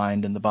between the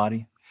mind and the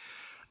body?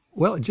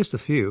 Well, just a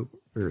few,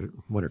 or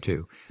one or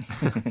two.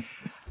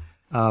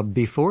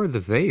 Before the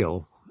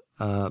veil,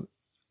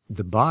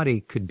 the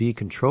body could be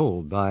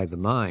controlled by the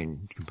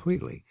mind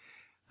completely.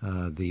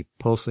 The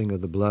pulsing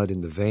of the blood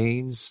in the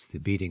veins, the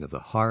beating of the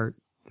heart,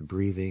 the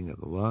breathing of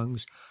the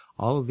lungs,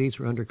 all of these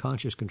were under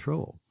conscious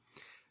control.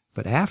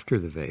 But after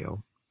the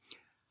veil,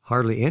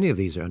 hardly any of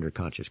these are under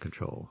conscious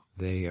control.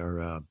 They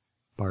are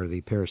part of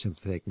the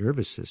parasympathetic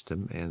nervous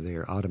system, and they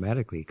are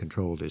automatically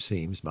controlled, it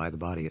seems, by the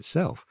body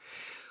itself,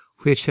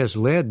 which has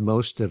led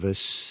most of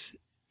us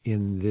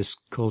in this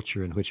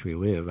culture in which we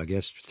live, I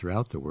guess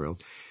throughout the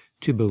world,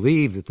 to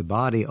believe that the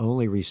body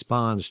only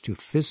responds to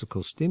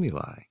physical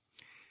stimuli,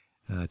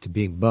 to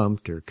being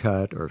bumped or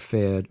cut or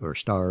fed or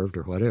starved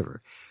or whatever.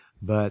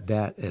 But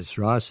that, as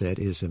Ra said,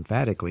 is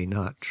emphatically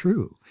not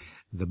true.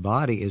 The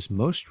body is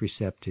most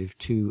receptive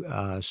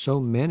to so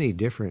many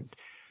different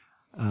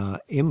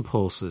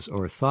impulses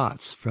or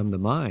thoughts from the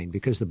mind,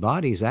 because the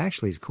body is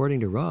actually, according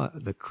to Ra,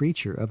 the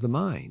creature of the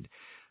mind.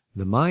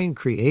 The mind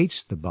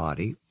creates the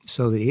body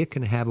so that it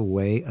can have a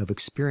way of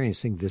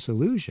experiencing this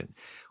illusion.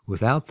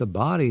 Without the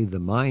body, the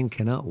mind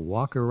cannot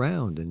walk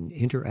around and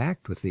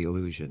interact with the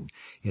illusion.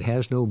 It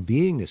has no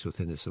beingness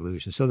within this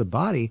illusion. So the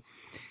body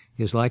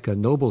is like a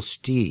noble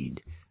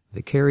steed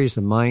that carries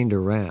the mind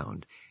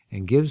around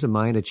and gives the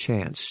mind a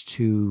chance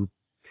to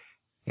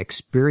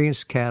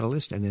experience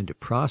catalyst and then to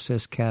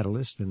process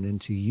catalyst and then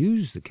to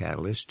use the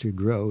catalyst to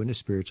grow in a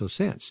spiritual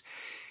sense.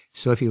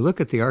 So if you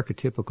look at the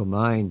archetypical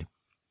mind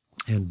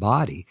and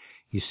body,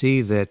 you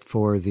see that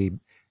for the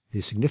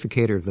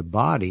significator of the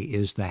body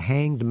is the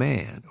hanged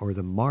man or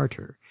the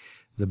martyr.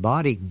 The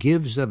body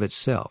gives of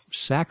itself,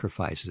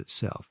 sacrifices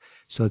itself,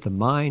 so that the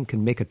mind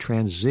can make a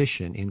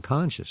transition in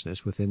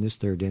consciousness within this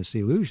third density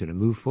illusion and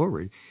move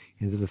forward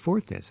into the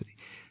fourth density.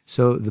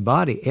 So the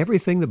body,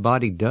 everything the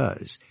body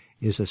does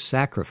is a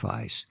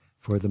sacrifice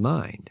for the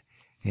mind.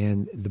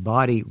 And the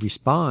body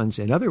responds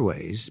in other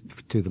ways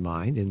to the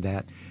mind, in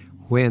that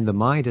when the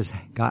mind has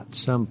got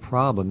some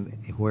problem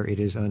where it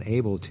is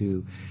unable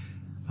to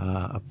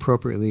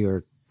appropriately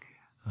or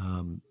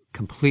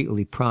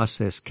completely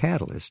process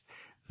catalyst,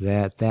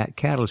 that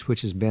catalyst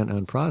which has been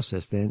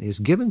unprocessed then is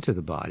given to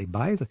the body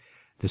by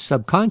the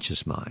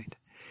subconscious mind,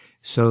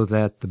 so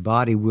that the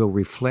body will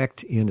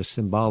reflect in a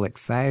symbolic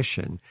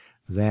fashion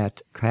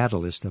that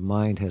catalyst the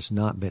mind has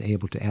not been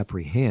able to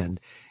apprehend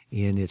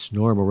in its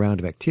normal round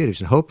of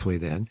activities. And hopefully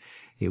then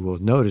it will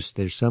notice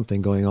there's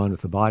something going on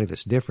with the body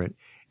that's different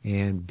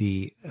and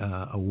be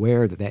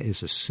aware that that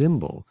is a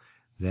symbol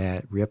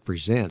that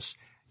represents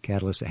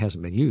catalyst that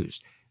hasn't been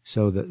used.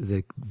 So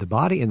the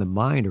body and the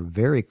mind are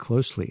very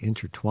closely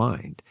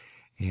intertwined,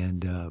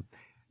 and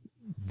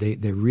they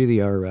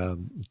really are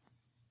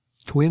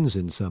twins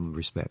in some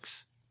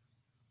respects.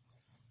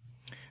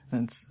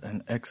 That's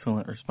an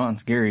excellent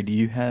response. Gary, do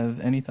you have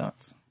any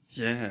thoughts?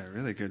 Yeah,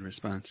 really good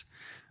response.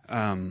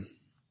 I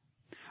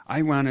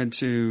want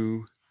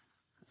to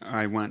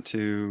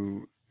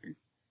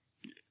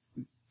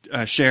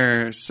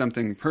share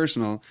something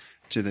personal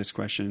to this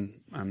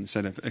question,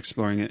 instead of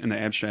exploring it in the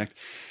abstract,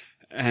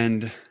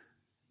 and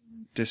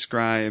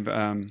describe,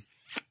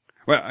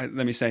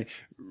 let me say,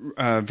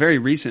 very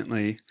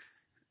recently,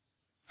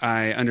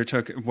 I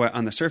undertook what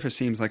on the surface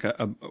seems like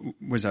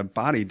was a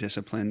body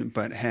discipline,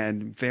 but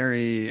had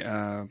very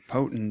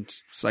potent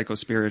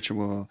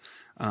psychospiritual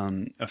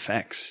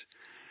effects.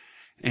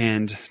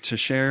 And to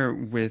share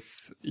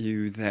with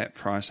you that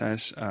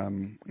process,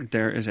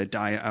 there is a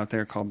diet out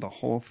there called the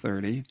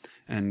Whole30,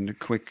 and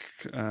quick,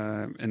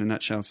 in a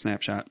nutshell,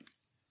 snapshot.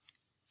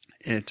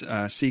 It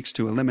seeks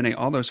to eliminate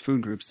all those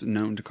food groups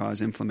known to cause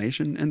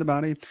inflammation in the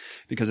body,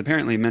 because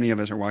apparently many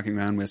of us are walking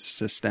around with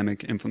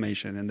systemic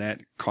inflammation, and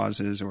that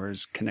causes or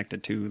is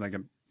connected to like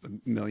a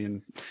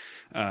million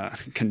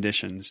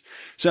conditions.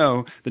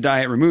 So the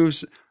diet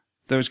removes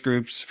those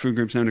groups, food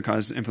groups known to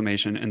cause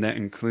inflammation, and that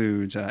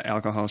includes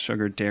alcohol,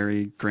 sugar,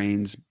 dairy,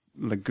 grains,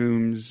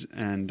 legumes,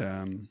 and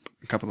a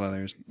couple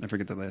others. I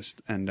forget the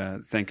list.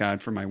 And thank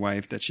God for my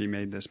wife that she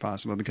made this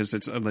possible, because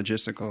it's a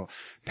logistical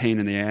pain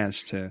in the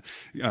ass to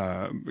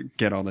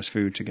get all this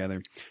food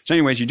together. So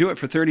anyways, you do it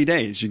for 30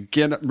 days. You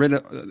get rid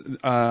of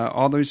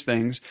all those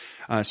things,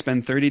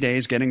 spend 30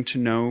 days getting to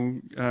know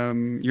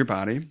your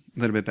body a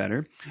little bit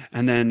better.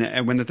 And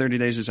then when the 30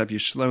 days is up, you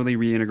slowly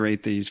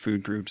reintegrate these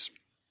food groups,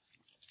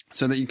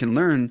 so that you can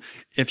learn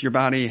if your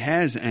body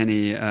has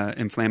any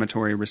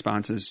inflammatory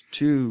responses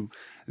to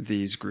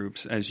these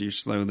groups as you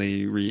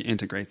slowly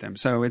reintegrate them.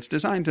 So it's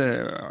designed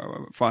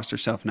to foster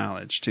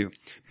self-knowledge too.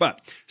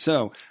 But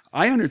so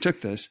I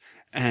undertook this,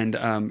 and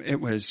it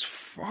was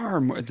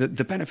far more,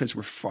 the benefits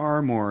were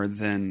far more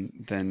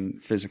than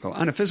physical.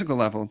 On a physical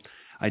level,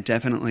 I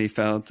definitely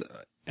felt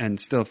and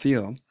still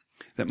feel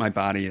that my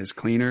body is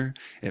cleaner.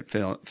 It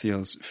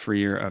feels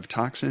freer of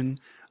toxin.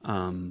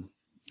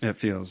 It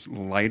feels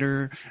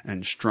lighter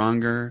and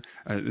stronger.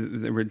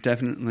 There were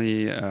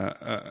definitely,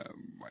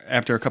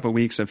 after a couple of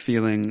weeks of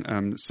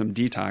feeling some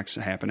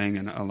detox happening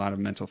and a lot of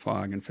mental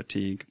fog and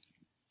fatigue,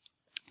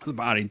 the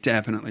body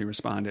definitely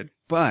responded.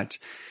 But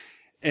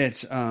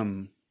it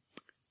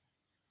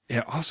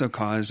also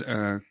caused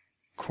a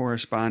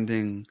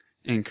corresponding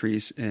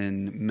increase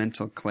in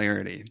mental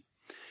clarity.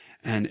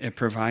 And it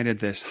provided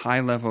this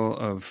high level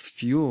of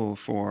fuel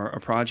for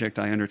a project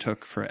I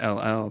undertook for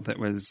LL that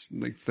was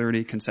like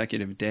 30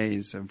 consecutive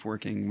days of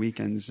working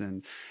weekends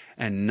and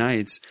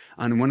nights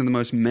on one of the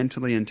most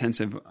mentally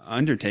intensive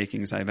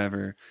undertakings I've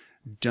ever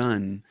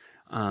done.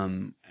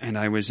 And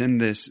I was in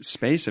this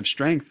space of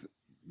strength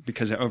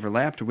because it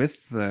overlapped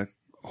with the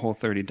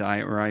Whole30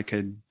 diet where I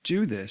could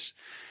do this.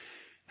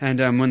 And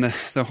when the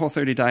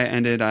Whole30 diet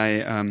ended,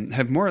 I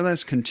have more or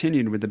less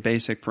continued with the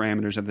basic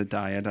parameters of the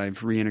diet. I've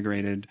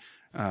reintegrated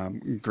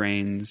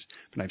grains,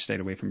 but I've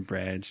stayed away from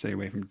bread, stayed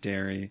away from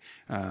dairy,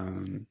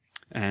 and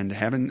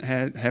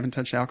haven't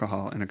touched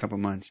alcohol in a couple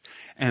months.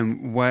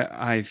 And what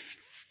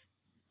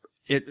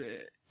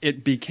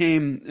it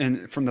became,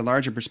 and from the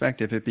larger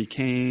perspective, it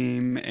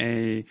became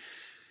a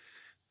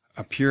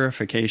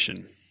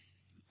purification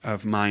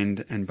of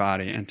mind and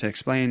body. And to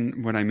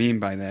explain what I mean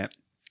by that,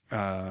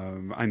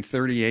 I'm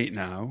 38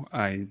 now.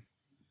 I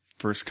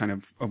first kind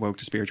of awoke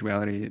to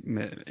spirituality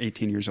at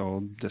 18 years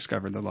old,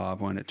 discovered the law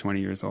of one at 20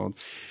 years old.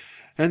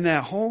 And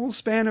that whole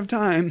span of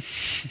time,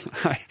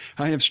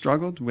 I have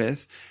struggled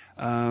with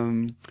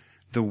the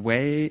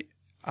way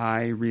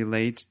I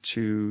relate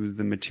to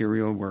the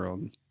material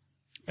world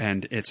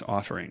and its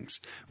offerings,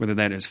 whether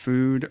that is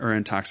food or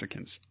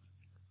intoxicants.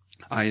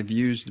 I have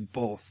used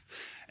both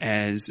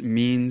as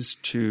means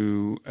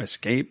to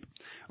escape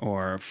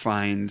or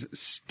find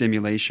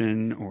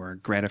stimulation or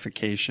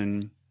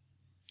gratification,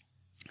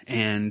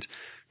 and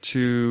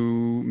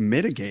to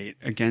mitigate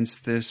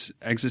against this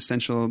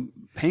existential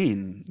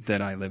pain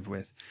that I live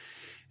with.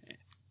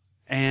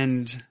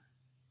 And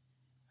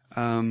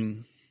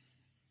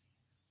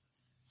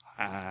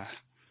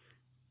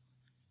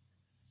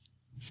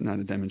it's not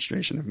a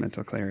demonstration of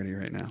mental clarity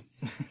right now.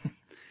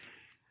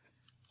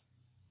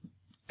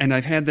 And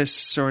I've had this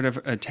sort of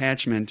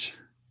attachment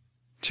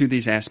to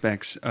these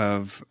aspects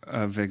of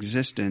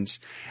existence.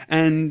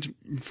 And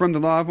from the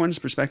law of one's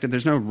perspective,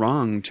 there's no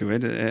wrong to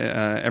it.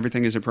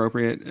 Everything is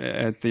appropriate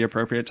at the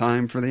appropriate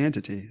time for the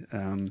entity.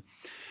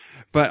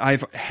 But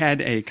I've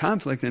had a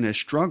conflict and a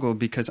struggle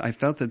because I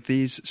felt that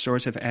these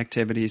sorts of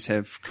activities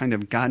have kind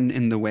of gotten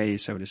in the way,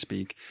 so to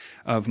speak,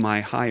 of my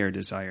higher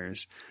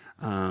desires.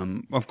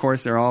 Of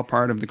course, they're all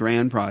part of the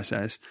grand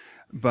process,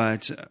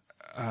 but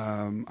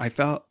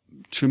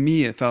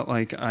it felt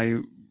like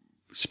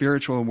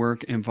spiritual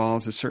work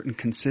involves a certain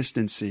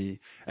consistency.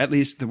 At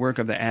least the work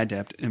of the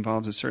adept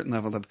involves a certain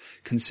level of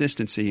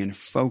consistency and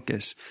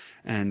focus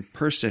and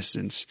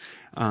persistence,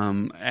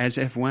 as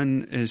if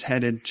one is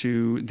headed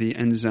to the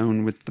end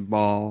zone with the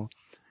ball.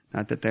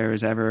 Not that there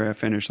is ever a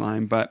finish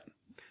line, but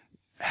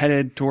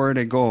headed toward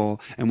a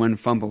goal, and one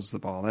fumbles the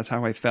ball. That's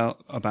how I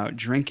felt about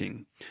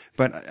drinking.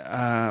 But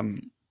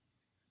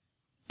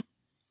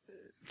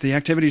the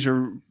activities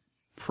are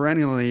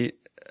perennially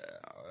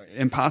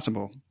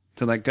impossible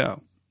to let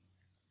go.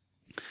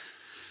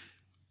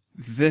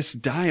 This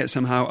diet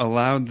somehow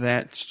allowed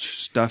that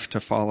stuff to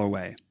fall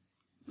away.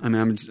 I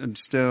mean, I'm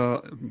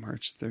still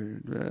March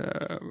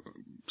 3rd,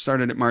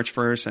 started at March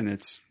 1st, and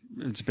it's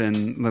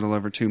been a little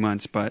over 2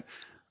 months, but,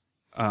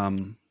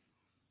 sorry,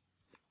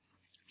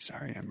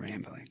 I'm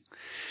rambling.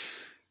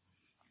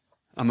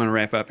 I'm going to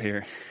wrap up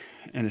here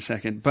in a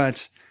second,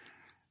 but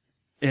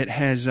it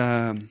has,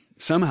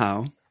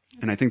 somehow,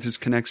 and I think this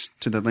connects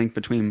to the link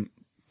between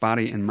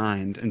body and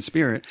mind and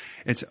spirit,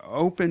 it's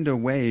opened a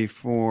way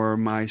for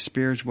my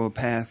spiritual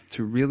path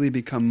to really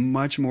become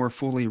much more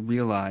fully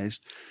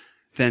realized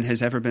than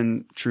has ever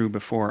been true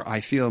before. I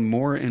feel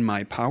more in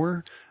my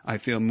power. I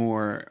feel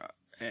more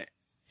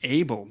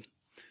able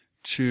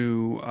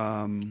to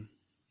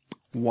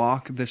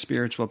walk the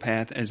spiritual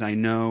path as I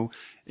know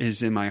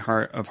is in my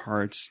heart of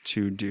hearts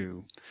to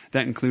do.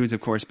 That includes,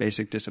 of course,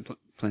 basic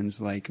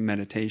disciplines like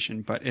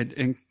meditation, but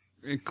it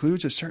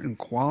includes a certain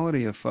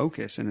quality of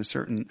focus and a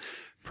certain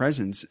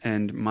presence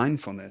and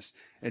mindfulness.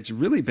 It's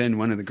really been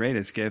one of the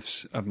greatest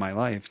gifts of my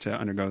life to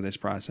undergo this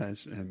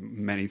process, and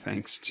many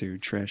thanks to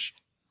Trish.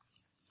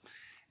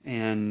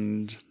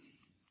 And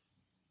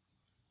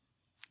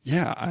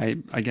yeah,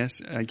 I guess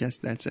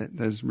that's it.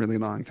 That was really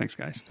long. Thanks,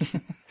 guys.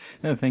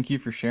 No, thank you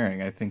for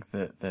sharing. I think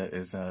that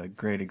is a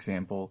great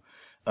example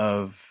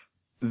of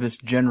this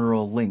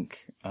general link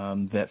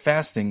that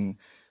fasting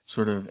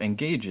sort of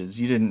engages.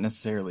 You didn't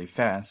necessarily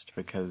fast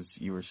because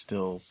you were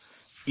still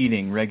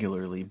eating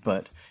regularly,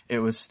 but it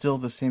was still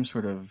the same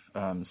sort of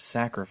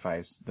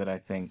sacrifice that I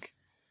think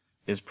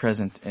is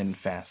present in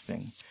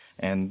fasting.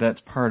 And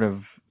that's part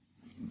of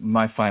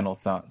my final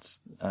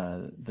thoughts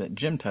that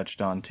Jim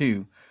touched on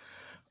too,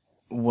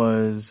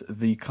 was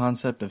the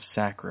concept of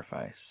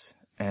sacrifice.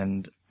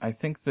 And I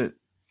think that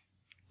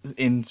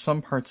in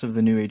some parts of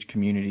the New Age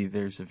community,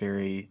 there's a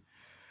very,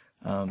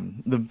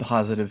 the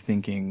positive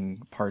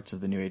thinking parts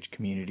of the New Age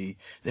community,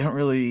 they don't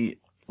really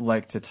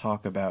like to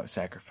talk about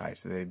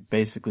sacrifice. They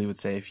basically would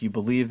say, if you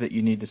believe that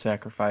you need to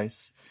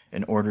sacrifice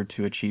in order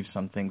to achieve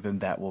something, then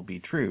that will be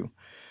true.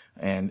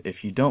 And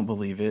if you don't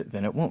believe it,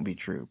 then it won't be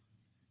true.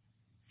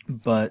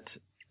 But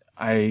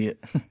I,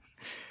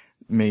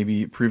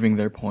 maybe proving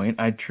their point,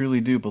 I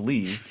truly do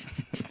believe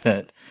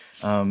that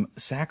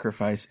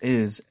sacrifice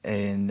is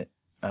an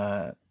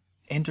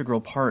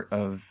integral part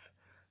of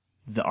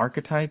the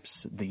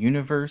archetypes, the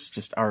universe,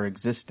 just our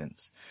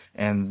existence.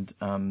 And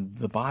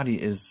the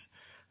body is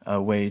a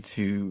way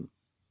to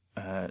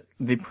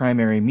the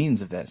primary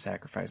means of that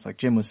sacrifice. Like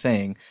Jim was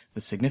saying,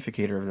 the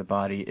significator of the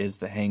body is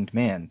the hanged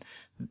man,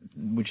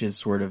 which is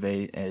sort of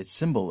a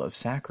symbol of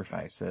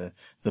sacrifice.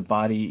 The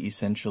body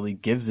essentially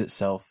gives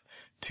itself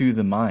to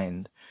the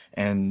mind,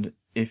 and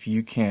if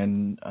you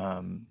can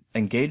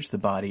engage the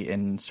body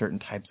in certain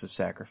types of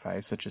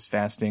sacrifice, such as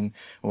fasting,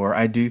 or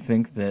I do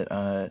think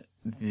that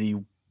the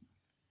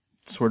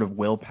sort of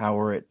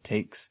willpower it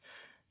takes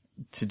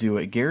to do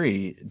what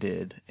Gary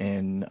did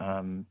in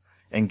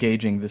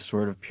engaging this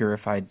sort of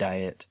purified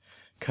diet,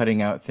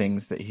 cutting out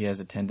things that he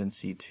has a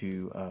tendency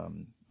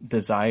to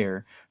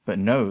desire but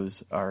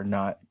knows are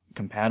not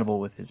compatible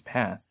with his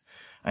path.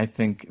 I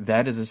think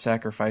that is a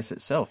sacrifice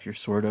itself. You're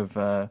sort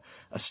of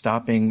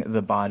stopping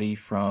the body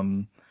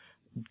from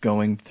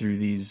going through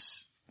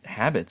these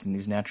habits and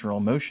these natural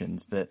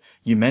emotions that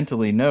you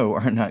mentally know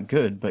are not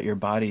good, but your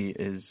body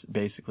is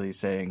basically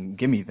saying,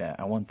 give me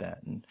that, I want that.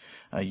 And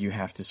you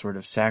have to sort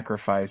of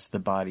sacrifice the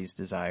body's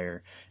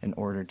desire in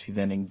order to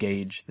then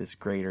engage this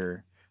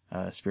greater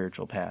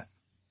spiritual path.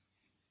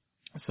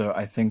 So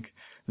I think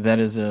that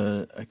is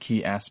a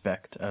key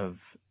aspect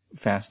of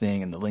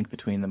fasting and the link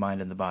between the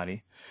mind and the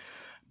body.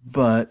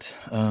 But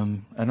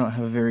I don't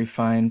have a very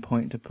fine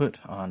point to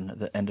put on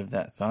the end of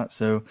that thought,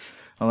 so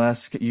I'll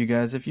ask you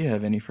guys if you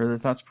have any further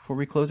thoughts before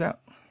we close out.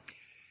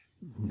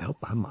 Nope,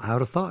 I'm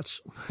out of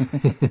thoughts. How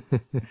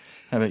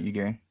about you,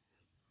 Gary?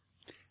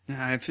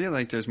 I feel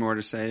like there's more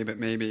to say, but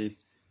maybe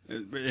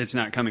it's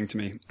not coming to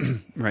me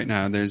right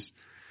now.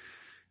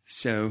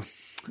 So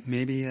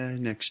maybe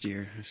next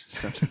year,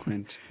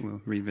 subsequent, we'll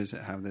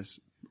revisit how this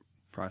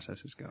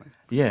process is going.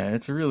 Yeah,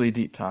 it's a really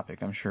deep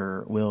topic. I'm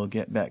sure we'll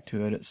get back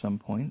to it at some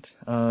point.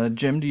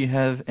 Jim, do you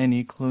have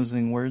any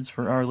closing words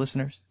for our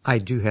listeners? I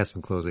do have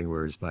some closing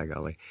words, by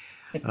golly.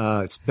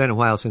 It's been a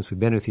while since we've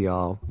been with you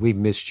all. We've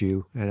missed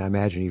you, and I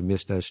imagine you've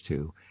missed us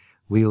too.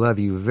 We love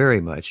you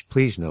very much.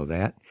 Please know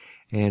that.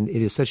 And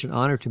it is such an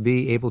honor to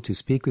be able to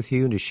speak with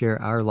you and to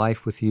share our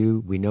life with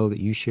you. We know that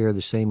you share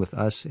the same with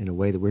us in a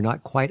way that we're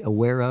not quite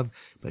aware of,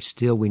 but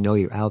still we know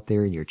you're out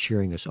there and you're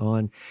cheering us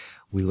on.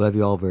 We love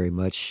you all very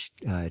much.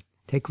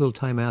 Take a little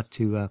time out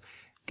to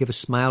give a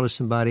smile to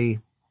somebody,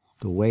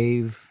 to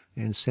wave,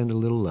 and send a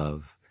little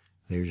love.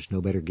 There's no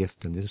better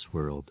gift in this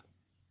world.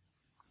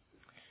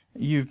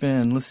 You've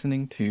been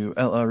listening to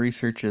LL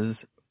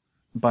Research's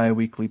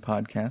bi-weekly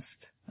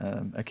podcast,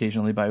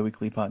 occasionally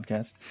bi-weekly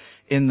podcast,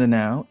 In the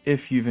Now.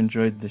 If you've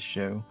enjoyed this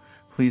show,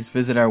 please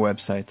visit our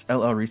websites,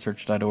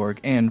 llresearch.org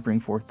and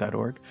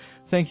bringforth.org.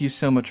 Thank you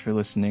so much for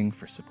listening,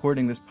 for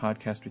supporting this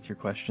podcast with your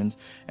questions,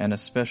 and a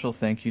special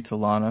thank you to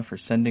Lana for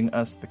sending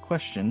us the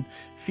question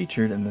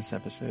featured in this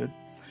episode.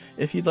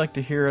 If you'd like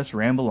to hear us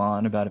ramble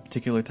on about a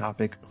particular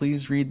topic,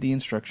 please read the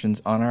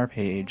instructions on our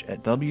page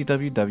at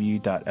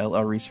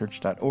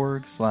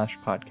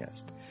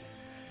www.llresearch.org/podcast.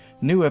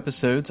 New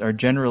episodes are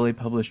generally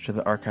published to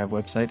the archive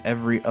website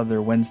every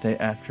other Wednesday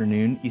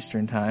afternoon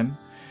Eastern Time.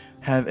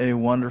 Have a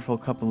wonderful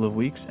couple of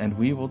weeks, and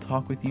we will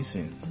talk with you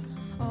soon.